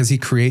minutes because he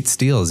creates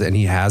steals and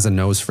he has a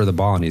nose for the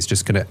ball and he's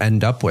just going to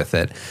end up with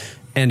it.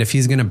 And if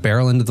he's going to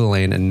barrel into the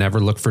lane and never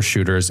look for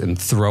shooters and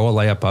throw a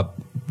layup up,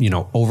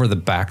 over the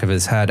back of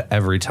his head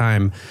every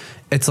time,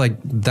 it's like,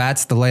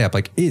 that's the layup.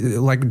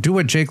 Like do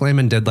what Jake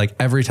Layman did, like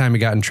every time he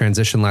got in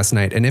transition last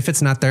night. And if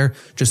it's not there,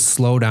 just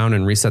slow down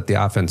and reset the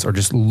offense or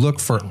just look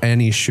for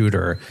any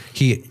shooter.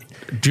 Do you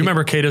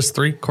remember Kata's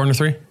corner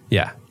three?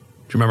 Yeah. Do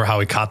you remember how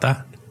he caught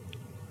that?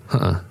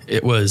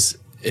 It was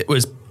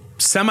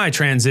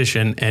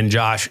semi-transition and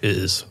Josh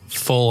is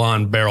full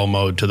on barrel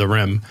mode to the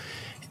rim.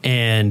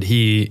 And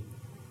he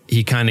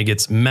kind of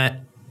gets met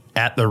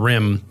at the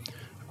rim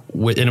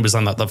and it was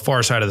on the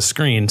far side of the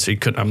screen. So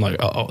I'm like,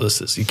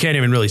 you can't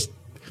even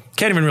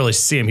really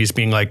see him. He's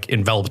being like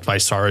enveloped by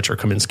Saric or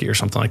Kaminsky or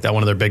something like that,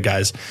 one of their big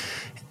guys.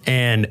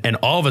 And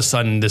all of a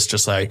sudden this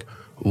just like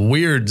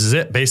weird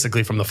zip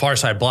basically from the far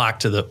side block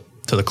to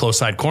the close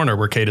side corner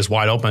where Kate is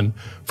wide open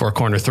for a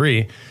corner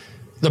three.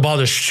 The ball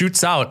just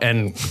shoots out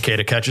and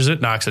Kata catches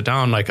it, knocks it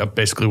down like a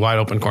basically wide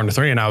open corner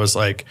three. And I was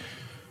like,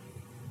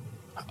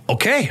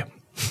 okay,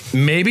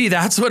 maybe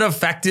that's what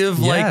effective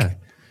like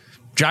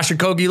Josh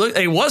Okogie looked.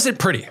 It wasn't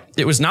pretty.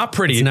 It was not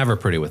pretty. It's never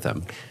pretty with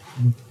him.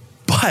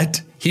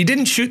 But he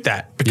didn't shoot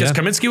that because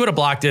Kaminsky would have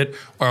blocked it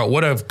or it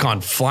would have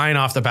gone flying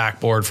off the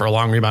backboard for a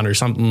long rebound or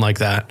something like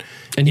that.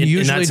 And he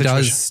usually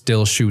does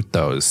still shoot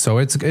those. So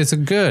it's a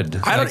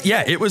good.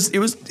 It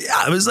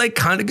was like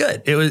kind of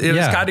good. It was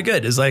kind of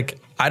good. It's like,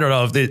 I don't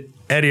know if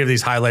any of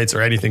these highlights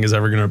or anything is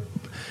ever going to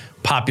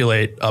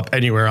populate up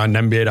anywhere on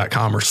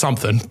NBA.com or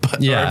something, but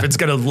or if it's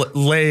going to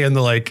lay in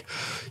the like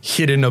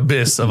hidden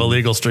abyss of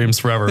illegal streams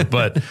forever.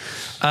 But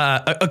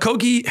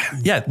Okogie,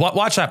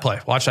 watch that play.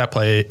 Watch that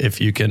play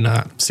if you can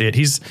see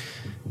it.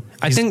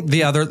 I think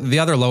the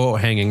other low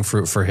hanging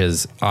fruit for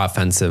his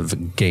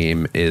offensive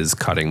game is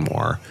cutting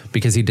more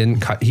because he didn't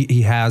cut.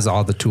 He has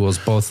all the tools,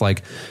 both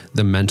like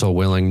the mental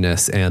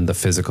willingness and the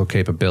physical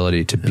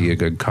capability to be a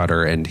good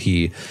cutter. And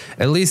he,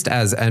 at least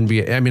as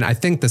NBA, I mean, I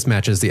think this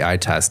matches the eye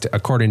test.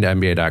 According to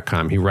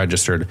NBA.com, he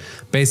registered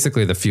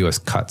basically the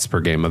fewest cuts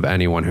per game of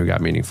anyone who got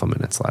meaningful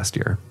minutes last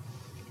year.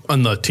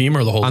 On the team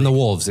or the whole? On the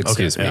Wolves,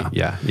 excuse me.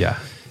 Yeah.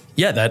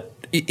 That.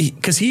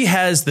 Because he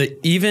has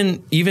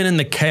even in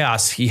the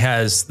chaos, he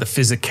has the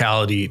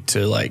physicality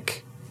to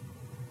like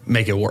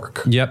make it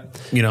work. Yep.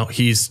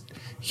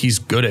 He's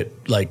good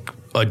at like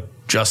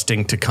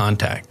adjusting to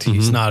contact.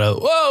 He's not a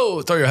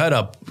throw your head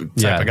up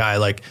type of guy.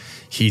 Like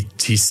he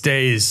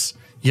stays.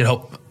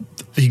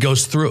 He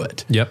goes through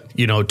it. Yep.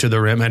 To the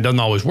rim and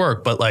doesn't always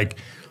work, but like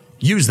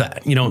use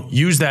that.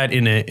 Use that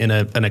in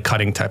a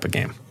cutting type of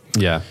game.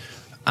 Yeah.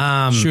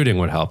 Shooting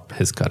would help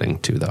his cutting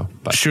too, though.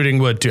 But shooting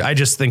would too. I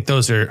just think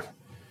those are.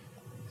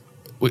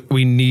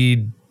 We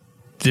need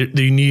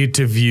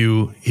to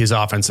view his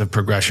offensive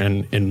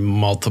progression in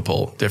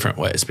multiple different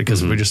ways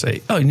because if we just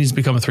say, he needs to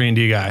become a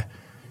 3-and-D guy,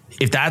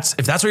 if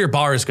that's where your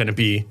bar is going to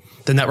be,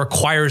 then that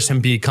requires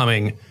him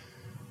becoming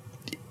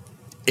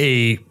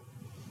a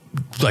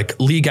like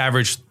league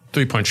average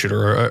 3-point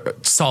shooter or a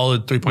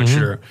solid 3-point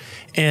shooter,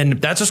 and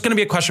that's just going to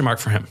be a question mark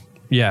for him.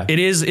 Yeah, it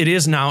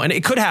is now, and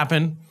it could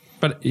happen.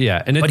 But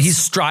he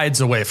strides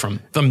away from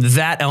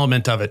that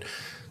element of it.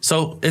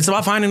 So it's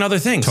about finding other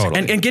things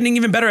and getting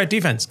even better at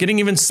defense, getting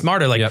even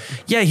smarter. Like,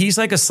 he's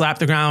like a slap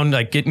the ground,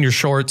 like getting your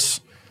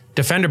shorts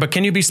defender, but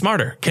can you be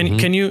smarter?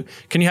 Can you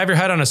have your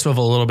head on a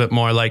swivel a little bit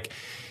more? Like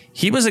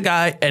he was a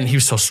guy, and he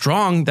was so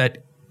strong that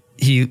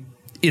he,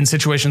 in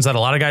situations that a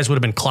lot of guys would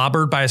have been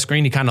clobbered by a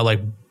screen, he kind of like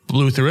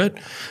blew through it.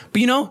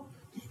 But, you know,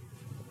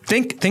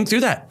 think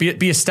through that.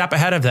 Be a step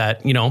ahead of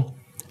that, you know,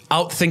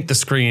 outthink the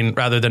screen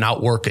rather than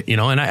outwork it, you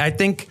know. And I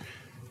think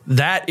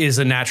that is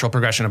a natural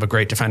progression of a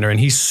great defender. And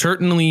he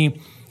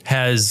certainly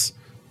has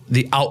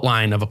the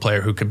outline of a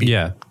player who could be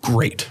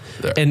great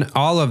there. And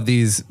all of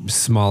these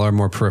smaller,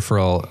 more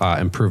peripheral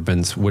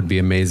improvements would be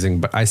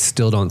amazing, but I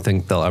still don't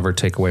think they'll ever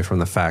take away from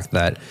the fact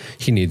that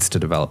he needs to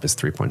develop his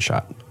 3-point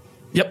shot.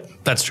 Yep,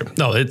 that's true.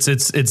 No, it's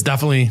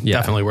definitely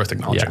worth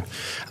acknowledging.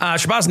 Yeah.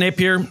 Shabazz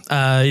Napier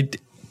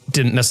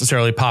didn't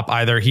necessarily pop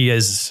either. He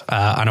is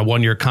on a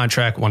 1-year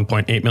contract,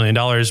 $1.8 million,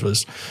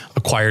 was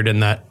acquired in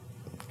that.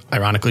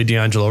 Ironically,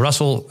 D'Angelo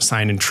Russell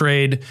signed and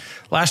trade.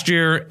 Last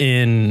year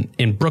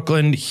in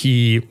Brooklyn,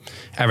 he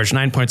averaged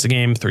 9 points a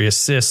game, 3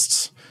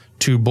 assists,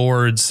 2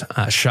 boards,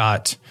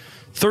 shot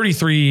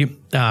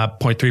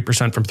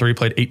 33.3% from 3,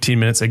 played 18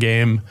 minutes a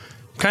game,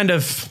 kind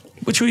of,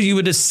 which you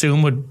would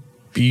assume would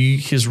be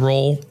his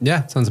role.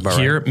 Yeah, sounds about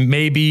here. Right.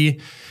 Maybe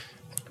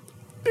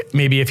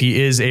if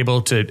he is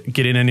able to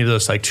get in any of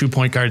those like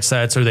 2-point guard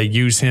sets, or they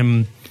use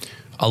him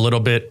a little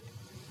bit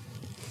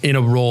in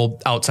a role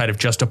outside of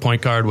just a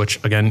point guard, which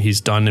again,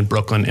 he's done in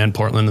Brooklyn and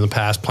Portland in the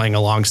past, playing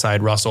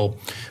alongside Russell,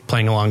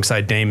 playing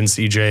alongside Dame and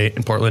CJ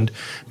in Portland.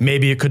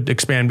 Maybe it could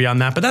expand beyond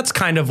that, but that's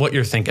kind of what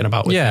you're thinking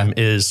about with him,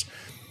 is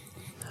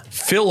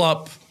fill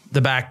up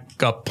the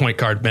backup point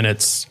guard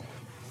minutes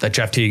that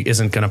Jeff Teague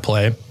isn't going to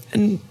play.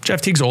 And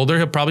Jeff Teague's older.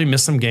 He'll probably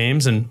miss some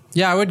games, and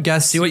I would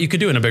guess see what you could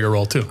do in a bigger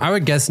role too. I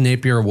would guess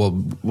Napier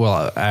will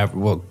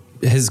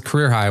his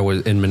career high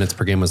was in minutes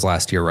per game was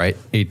last year, right?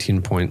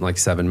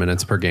 18.7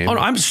 minutes per game. Oh, no,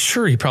 I'm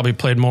sure he probably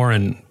played more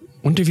in.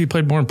 When did he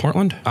play more in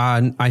Portland?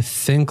 I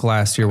think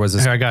last year was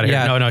his. I got it.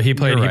 Yeah, no, he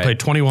played. He played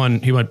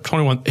 21. He went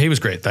 21. He was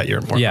great that year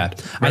in Portland.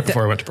 Yeah,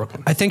 before he went to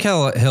Brooklyn. I think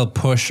he'll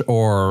push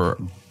or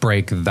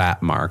break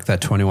that mark,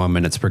 that 21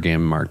 minutes per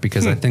game mark,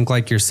 because I think,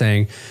 like you're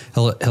saying,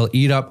 he'll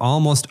eat up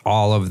almost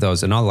all of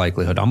those, in all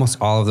likelihood,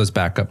 almost all of those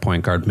backup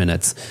point guard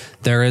minutes.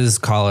 There is,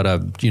 call it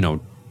a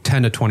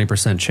 10 to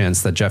 20%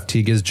 chance that Jeff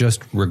Teague is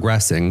just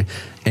regressing,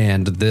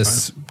 and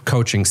this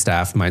coaching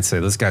staff might say,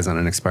 this guy's on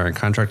an expiring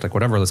contract, like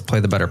whatever, let's play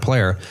the better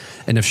player.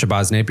 And if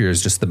Shabazz Napier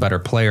is just the better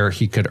player,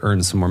 he could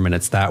earn some more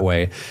minutes that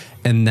way.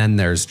 And then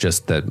there's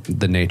just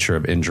the nature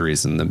of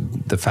injuries and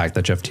the fact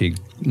that Jeff Teague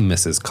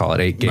misses, call it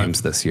 8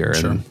 games this year.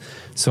 Sure. And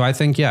so I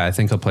think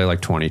he'll play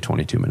like 20,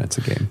 22 minutes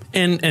a game.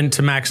 And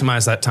to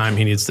maximize that time,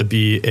 he needs to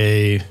be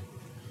a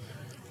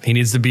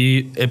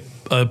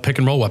pick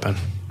and roll weapon.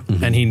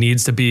 Mm-hmm. And he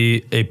needs to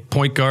be a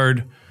point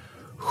guard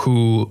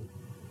who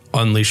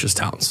unleashes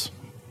talents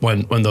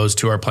when those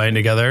two are playing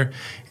together.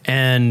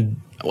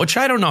 And which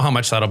I don't know how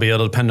much that'll be.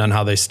 It'll depend on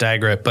how they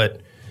stagger it.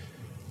 But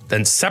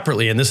then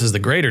separately, and this is the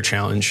greater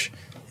challenge,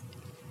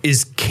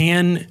 is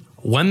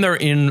when they're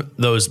in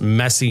those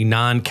messy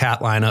non-cat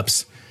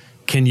lineups,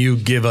 can you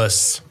give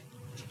us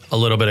a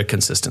little bit of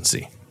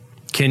consistency?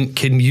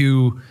 Can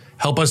you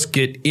help us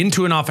get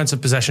into an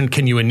offensive possession?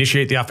 Can you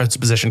initiate the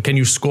offensive possession? Can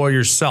you score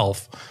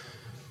yourself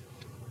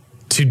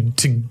to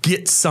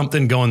get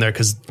something going there?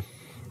 Because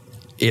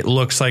it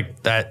looks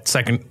like that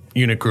second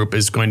unit group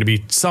is going to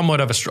be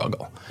somewhat of a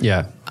struggle.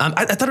 Yeah.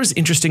 I thought it was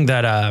interesting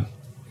that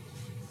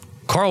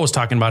Carl was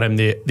talking about him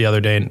the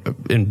other day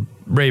in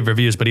rave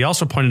reviews, but he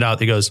also pointed out,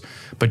 he goes,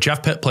 but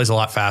Jeff Pitt plays a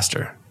lot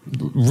faster.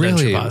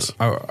 Really, a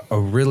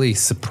really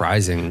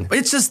surprising.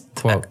 It's just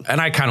quote. And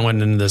I kind of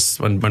went into this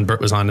when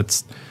Bert was on.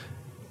 It's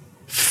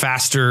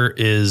faster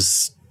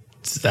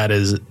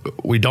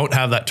we don't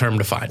have that term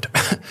defined.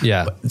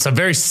 Yeah. It's a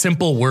very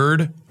simple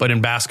word, but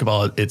in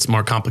basketball, it's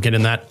more complicated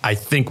than that. I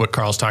think what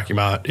Carl's talking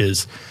about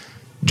is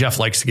Jeff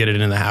likes to get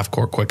it in the half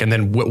court quick. And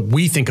then what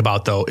we think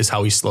about, though, is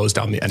how he slows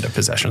down the end of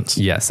possessions.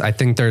 Yes, I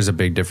think there's a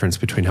big difference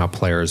between how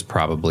players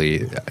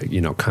probably,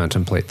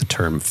 contemplate the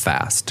term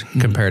fast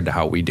compared to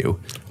how we do.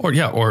 Or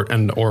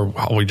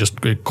how we just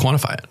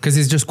quantify it. Because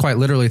he's just quite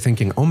literally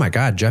thinking, oh my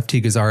God, Jeff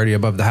Teague is already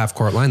above the half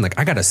court line. Like,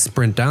 I got to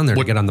sprint down there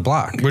to get on the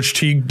block. Which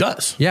Teague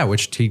does. Yeah,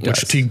 which Teague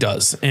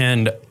does.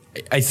 And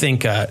I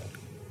think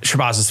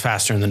Shabazz is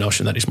faster in the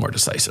notion that he's more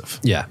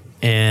decisive. Yeah.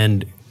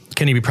 And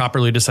can he be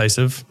properly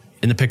decisive?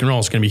 In the pick and roll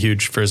is going to be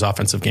huge for his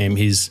offensive game.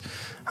 He's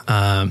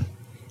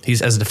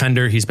as a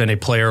defender, he's been a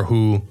player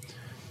who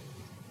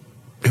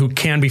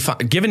can be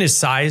given his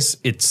size.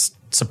 It's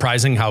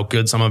surprising how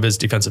good some of his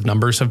defensive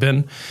numbers have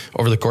been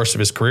over the course of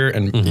his career,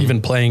 and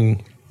even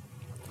playing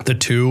the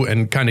 2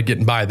 and kind of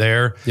getting by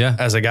there. Yeah.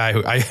 As a guy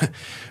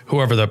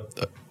whoever the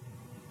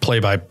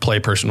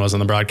play-by-play person was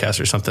on the broadcast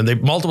or something, they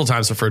multiple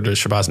times referred to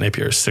Shabazz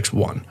Napier as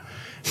 6'1". And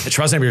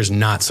Shabazz Napier is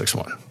not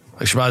 6'1". Like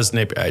Shabazz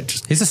Napier,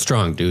 he's a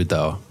strong dude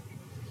though.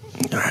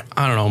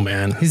 I don't know,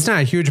 man. He's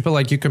not huge, but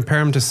like you compare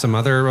him to some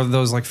other of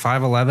those like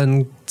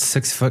 5'11",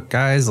 6 foot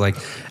guys. Like,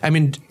 I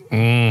mean,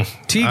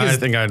 Teague I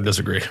think I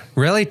disagree.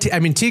 Really?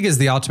 Teague is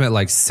the ultimate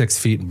like 6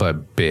 feet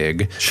but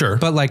big. Sure.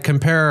 But like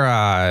compare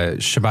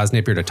Shabazz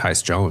Napier to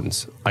Tyus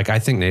Jones. Like I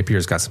think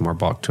Napier's got some more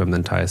bulk to him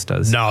than Tyus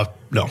does. No.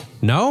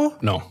 No?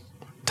 No.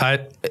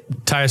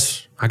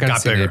 Tyus I got to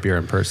see bigger. Napier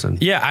in person.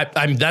 Yeah,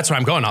 I'm that's what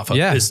I'm going off of.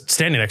 Yeah. Is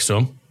standing next to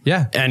him.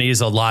 Yeah. And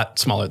he's a lot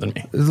smaller than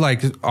me.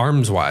 Like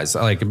arms-wise.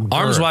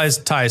 Arms-wise,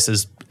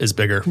 Tyus is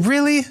bigger.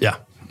 Really? Yeah.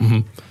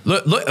 Mm-hmm.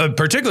 Look,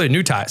 particularly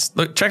new Tyus.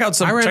 Look, check out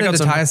some. I ran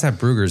into Tyus at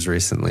Brugger's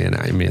recently, and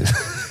I mean,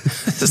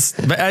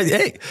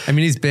 hey, I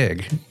mean he's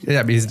big.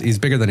 Yeah, he's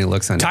bigger than he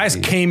looks on. Tyus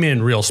TV. came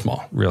in real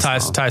small.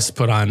 Tyus has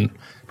put on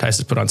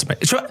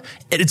some.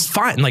 It's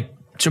fine. Like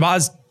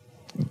Shabazz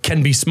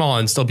can be small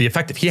and still be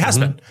effective. He has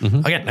been.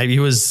 Mm-hmm. Again,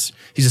 he's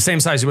the same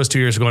size he was 2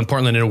 years ago in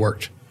Portland, and it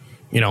worked.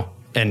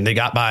 And they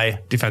got by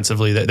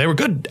defensively. They were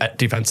good at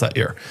defense that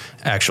year,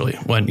 actually.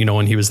 When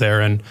he was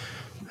there, and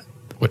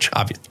which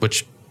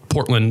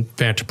Portland,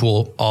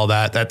 Vanderpool, all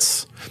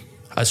that's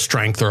a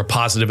strength or a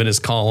positive in his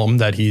column,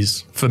 that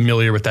he's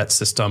familiar with that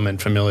system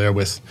and familiar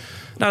with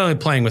not only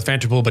playing with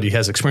Vanderpool, but he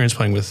has experience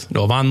playing with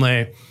Noah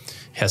Vonleh.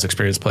 He has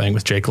experience playing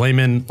with Jake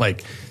Layman.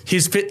 Like,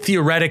 he's fit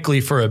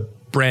theoretically for a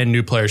brand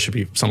new player, should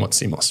be somewhat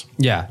seamless.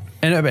 Yeah.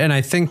 And I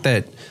think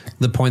that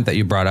the point that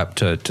you brought up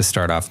to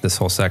start off this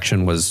whole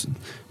section was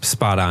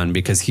spot on,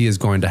 because he is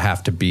going to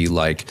have to be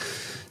like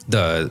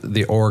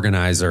the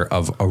organizer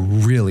of a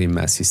really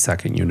messy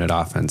second unit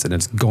offense. And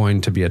it's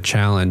going to be a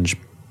challenge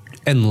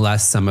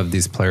unless some of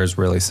these players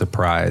really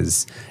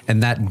surprise.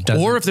 And that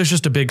doesn't. Or if there's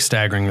just a big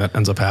staggering that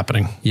ends up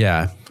happening.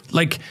 Yeah.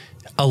 Like,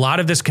 a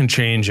lot of this can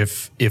change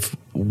if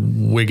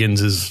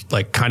Wiggins is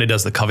like kind of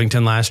does the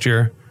Covington last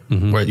year,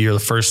 mm-hmm. where you're the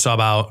first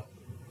sub out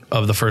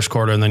of the first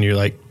quarter, and then you're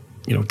like,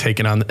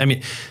 taking on. I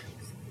mean,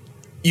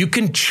 you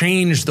can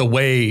change the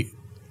way.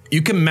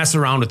 You can mess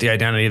around with the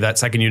identity of that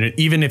second unit,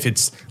 even if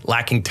it's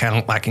lacking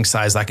talent, lacking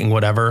size, lacking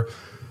whatever.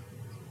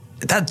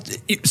 That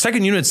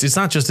second units, this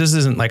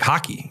isn't like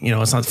hockey.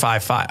 It's not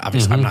 5-5.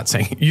 Obviously, mm-hmm. I'm not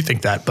saying you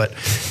think that, but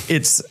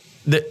it's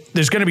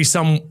there's going to be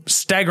some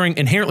staggering.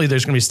 Inherently,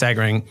 there's going to be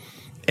staggering,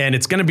 and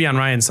it's going to be on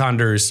Ryan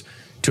Saunders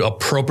to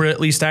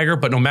appropriately stagger.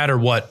 But no matter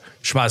what,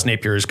 Shabazz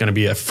Napier is going to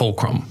be a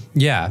fulcrum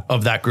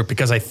of that group,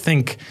 because I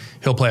think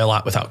he'll play a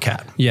lot without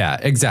Cat. Yeah,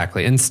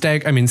 exactly. And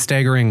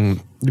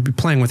staggering,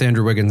 playing with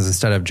Andrew Wiggins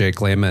instead of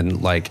Jake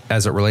Layman, like,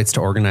 as it relates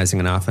to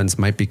organizing an offense,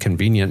 might be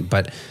convenient,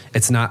 but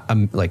it's not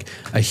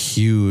a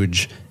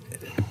huge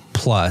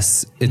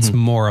plus. It's mm-hmm.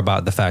 more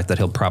about the fact that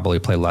he'll probably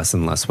play less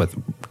and less with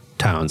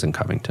Towns and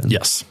Covington.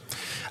 Yes.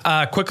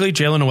 Quickly,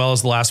 Jalen Noel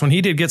is the last one.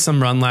 He did get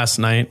some run last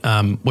night,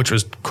 which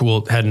was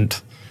cool.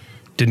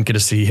 Didn't get to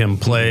see him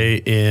play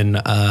in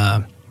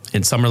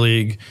summer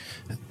league.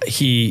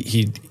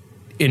 He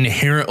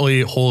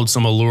inherently holds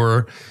some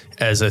allure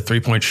as a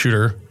 3-point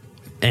shooter,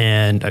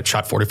 and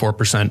shot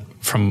 44%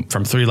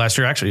 from three last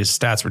year. Actually, his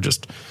stats were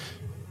just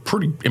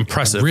pretty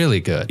impressive. Really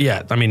good.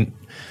 Yeah, I mean,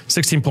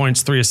 16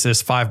 points, 3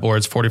 assists, 5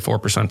 boards,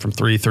 44% from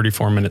three,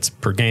 34 minutes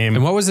per game.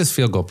 And what was his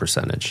field goal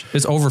percentage?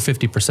 It's over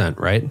 50%,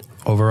 right?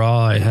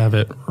 Overall, I have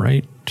it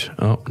right.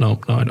 Oh,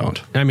 no, I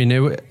don't. I mean,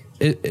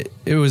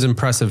 it was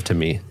impressive to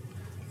me.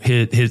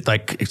 His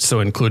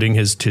including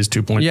his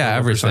 2-point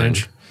everything.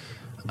 percentage.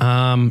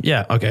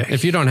 Okay.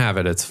 If you don't have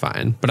it, it's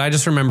fine. But I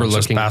just remember looking.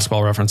 Just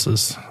basketball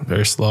references,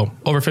 very slow.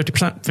 Over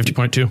 50%,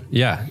 50.2.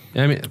 Yeah,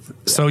 I mean,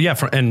 so yeah,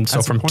 from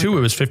 2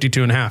 it was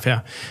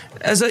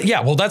 52.5.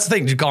 Yeah, well, that's the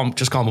thing.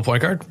 Just call him a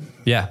point guard.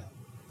 Yeah,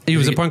 he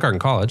was a point guard in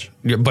college.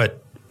 Yeah,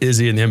 but is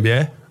he in the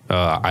NBA?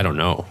 I don't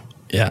know.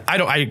 Yeah,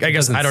 I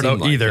guess I don't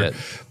know either. Like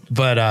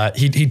but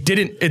he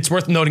didn't. It's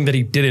worth noting that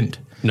he didn't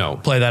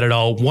play that at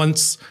all.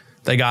 Once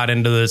they got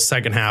into the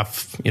second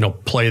half,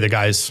 play the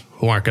guys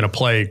who aren't going to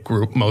play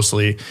group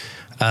mostly.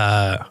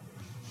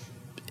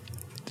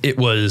 It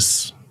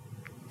was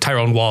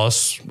Tyrone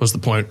Wallace was the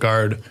point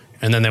guard,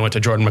 and then they went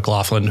to Jordan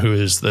McLaughlin, who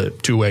is the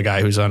two-way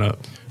guy who's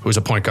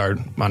a point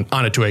guard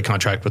on a two-way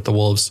contract with the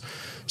Wolves.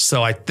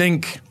 So I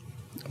think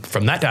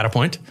from that data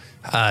point,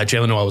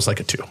 Jalen Noel was like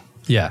a 2.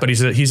 Yeah, but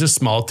he's a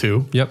small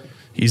 2. Yep,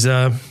 he's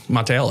a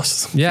Monte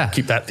Ellis. Yeah,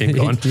 keep that theme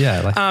going.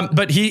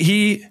 But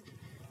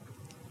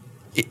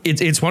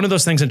it's one of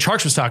those things, and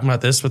Charks was talking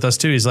about this with us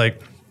too. He's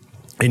like,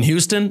 in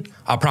Houston,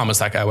 I promise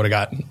that guy would have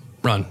gotten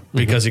run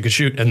because he could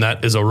shoot, and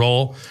that is a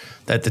role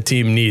that the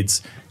team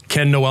needs.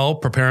 Can Noel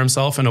prepare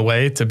himself in a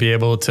way to be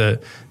able to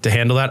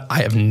handle that?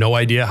 I have no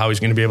idea how he's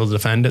going to be able to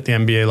defend at the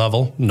NBA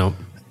level. No.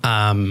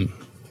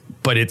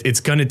 But it's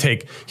going to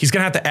take, he's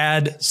going to have to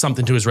add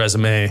something to his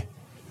resume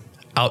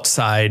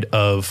outside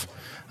of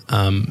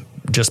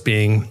just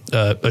being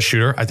a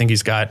shooter. I think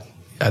he's got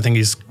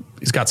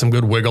some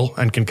good wiggle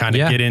and can kind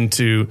of get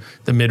into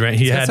the mid range.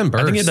 He had some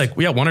bursts. I think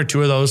he had 1 or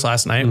 2 of those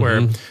last night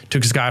where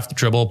took his guy off the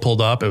dribble,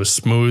 pulled up. It was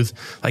smooth.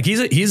 Like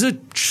he's a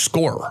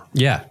scorer.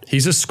 Yeah,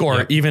 he's a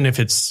scorer. Even if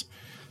it's,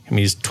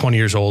 he's 20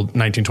 years old,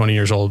 19, 20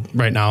 years old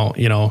right now.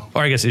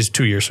 Or I guess he's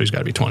 2 years, so he's got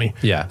to be 20.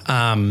 Yeah.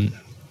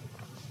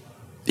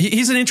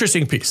 He's an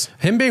interesting piece.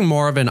 Him being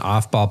more of an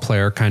off-ball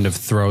player kind of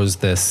throws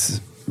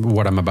this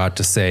what I'm about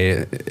to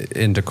say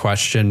into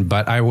question,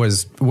 but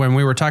when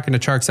we were talking to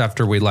Charks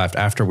after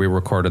we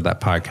recorded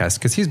that podcast,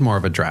 because he's more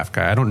of a draft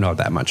guy. I don't know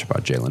that much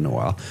about Jalen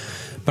Noel.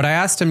 But I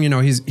asked him,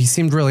 he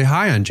seemed really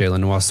high on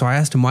Jalen Noel. So I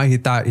asked him why he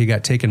thought he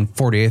got taken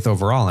 48th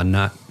overall and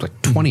not like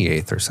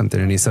 28th or something.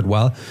 And he said,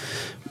 well,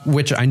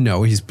 which I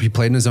know he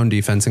played in his own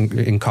defense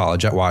in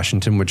college at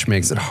Washington, which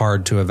makes it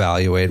hard to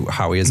evaluate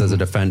how he is as a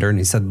defender. And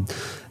he said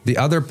the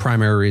other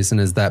primary reason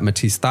is that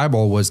Matisse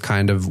Thybulle was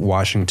kind of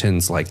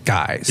Washington's like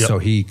guy. Yep. So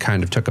he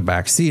kind of took a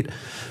back seat,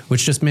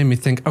 which just made me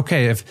think,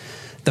 okay, if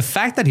the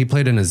fact that he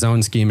played in his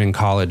own scheme in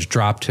college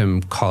dropped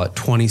him, call it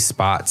 20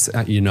 spots,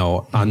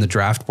 on the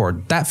draft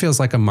board, that feels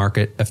like a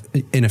market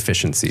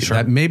inefficiency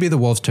that maybe the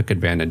Wolves took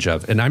advantage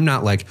of. And I'm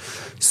not like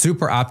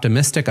super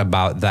optimistic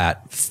about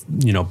that,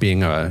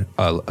 being a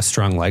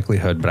strong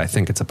likelihood, but I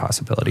think it's a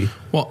possibility.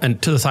 Well,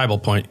 and to the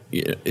Thybulle point,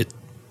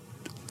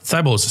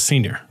 Thybulle was a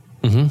senior,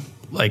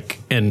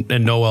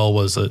 and Noel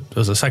was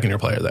a second year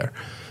player there.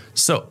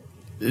 So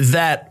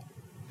that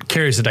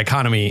carries a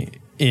dichotomy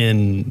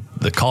in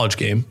the college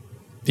game.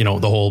 The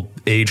whole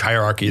age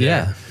hierarchy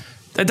there.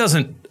 That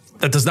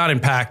does not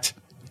impact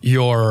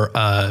your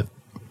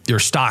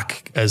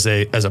stock as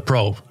a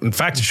pro. In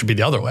fact, it should be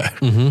the other way.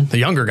 Mm-hmm. The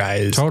younger guy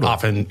is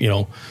often,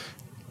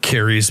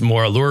 carries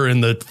more allure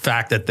in the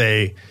fact that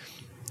they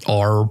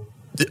are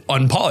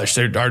unpolished.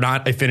 They are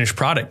not a finished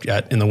product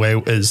yet in the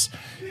way as,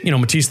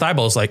 Matisse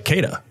Thybulle is like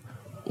Keita,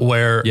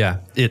 where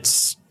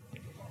it's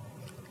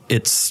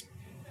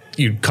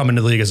you come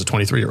into the league as a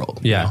 23-year-old.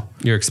 Yeah.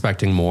 You're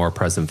expecting more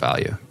present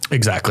value.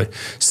 Exactly.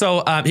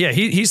 So,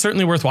 he's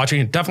certainly worth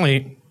watching.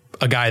 Definitely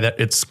a guy that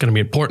it's going to be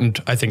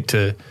important, I think,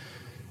 to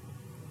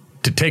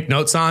take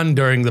notes on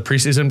during the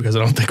preseason, because I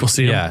don't think we'll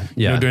see him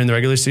during the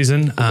regular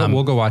season.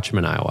 We'll go watch him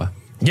in Iowa.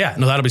 Yeah,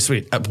 no, that'll be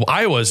sweet.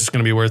 Iowa is just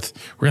going to be we're going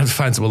to have to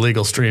find some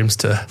illegal streams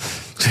to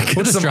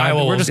get some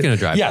Iowa. We're just going to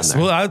drive. Yes,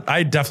 well,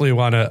 I definitely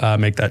want to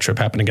make that trip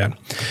happen again.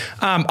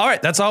 All right,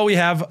 that's all we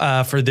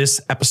have for this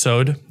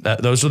episode.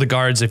 Those are the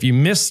guards. If you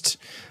missed,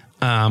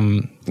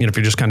 if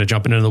you're just kind of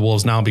jumping into the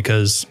Wolves now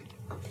because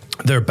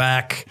they're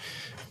back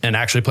and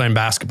actually playing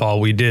basketball,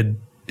 we did,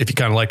 if you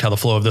kind of liked how the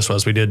flow of this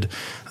was, we did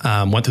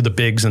went through the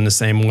bigs in the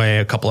same way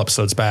a couple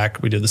episodes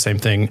back. We did the same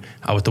thing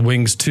with the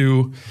wings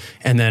too.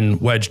 And then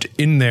wedged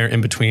in there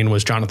in between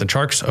was Jonathan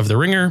Charks of The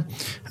Ringer.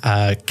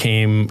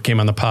 Came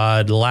on the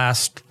pod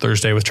last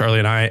Thursday with Charlie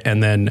and I.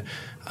 And then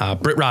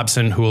Britt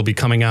Robson, who will be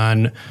coming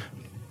on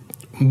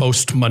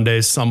most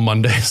Mondays, some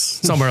Mondays,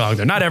 somewhere along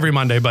there. Not every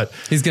Monday, but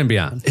he's going to be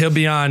on. He'll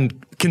be on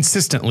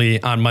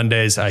consistently on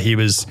Mondays. He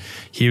was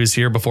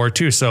here before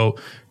too. So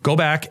go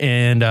back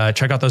and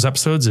check out those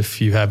episodes if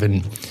you have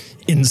an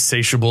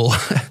insatiable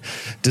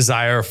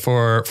desire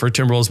for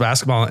Timberwolves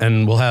basketball.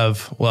 And we'll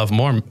have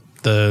more.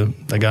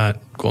 I got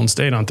Golden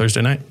State on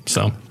Thursday night.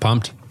 So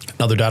pumped.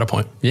 Another data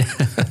point. Yeah.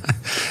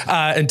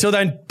 Until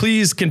then,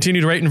 please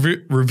continue to rate and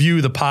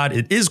review the pod.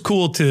 It is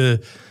cool to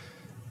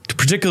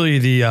particularly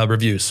the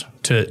reviews,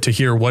 to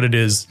hear what it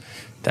is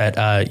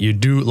that you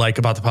do like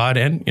about the pod.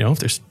 And, if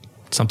there's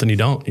something you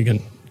don't, you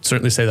can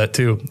certainly say that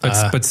too.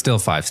 But still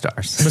 5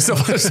 stars. But still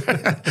 5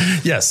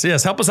 stars.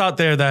 Yes. Help us out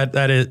there.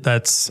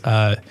 That's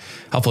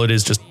helpful. It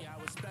is just,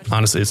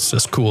 honestly, it's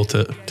just cool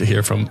to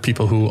hear from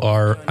people who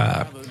are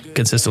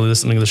consistently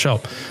listening to the show.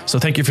 So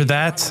thank you for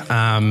that.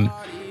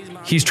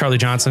 He's Charlie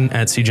Johnson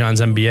at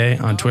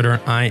CJohnsMBA on Twitter.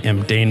 I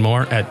am Dane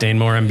Moore at Dane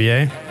Moore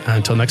MBA.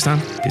 Until next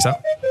time, peace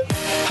out.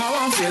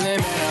 Feeling, man,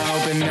 I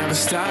hope it never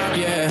stop,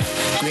 yeah.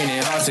 Green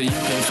and hard so you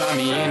can find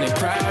me in the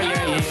crowd,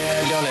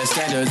 yeah. Don't let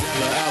standards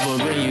ever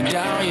bring you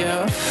down,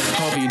 yeah.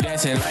 Hope you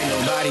dancing like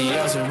nobody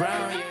else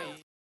around, yeah.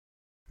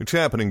 It's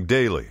happening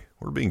daily.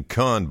 We're being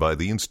conned by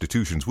the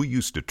institutions we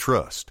used to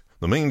trust.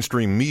 The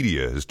mainstream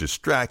media is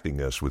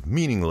distracting us with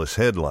meaningless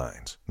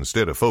headlines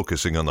instead of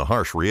focusing on the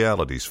harsh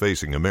realities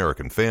facing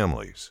American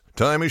families.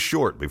 Time is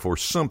short before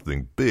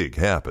something big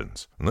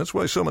happens, and that's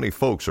why so many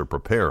folks are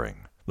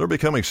preparing. They're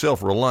becoming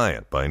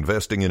self-reliant by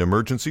investing in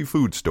emergency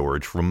food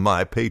storage from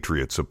My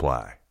Patriot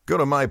Supply. Go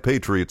to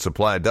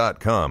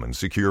MyPatriotSupply.com and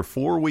secure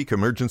 4-week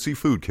emergency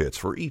food kits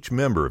for each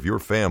member of your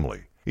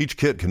family. Each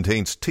kit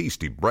contains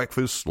tasty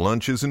breakfasts,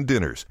 lunches, and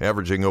dinners,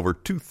 averaging over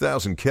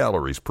 2,000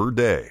 calories per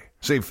day.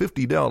 Save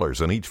 $50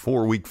 on each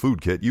 4-week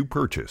food kit you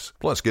purchase.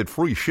 Plus, get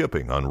free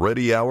shipping on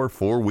Ready Hour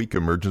 4-week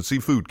emergency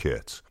food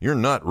kits. You're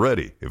not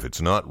ready if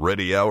it's not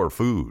Ready Hour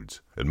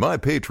Foods. At My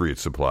Patriot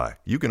Supply,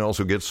 you can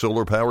also get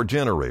solar power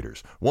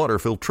generators, water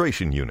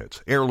filtration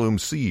units, heirloom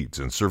seeds,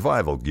 and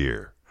survival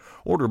gear.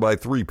 Order by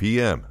 3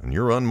 p.m. and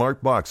your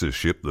unmarked boxes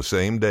ship the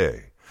same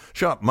day.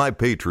 Shop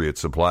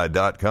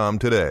MyPatriotSupply.com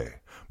today.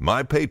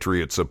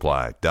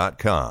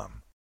 MyPatriotSupply.com.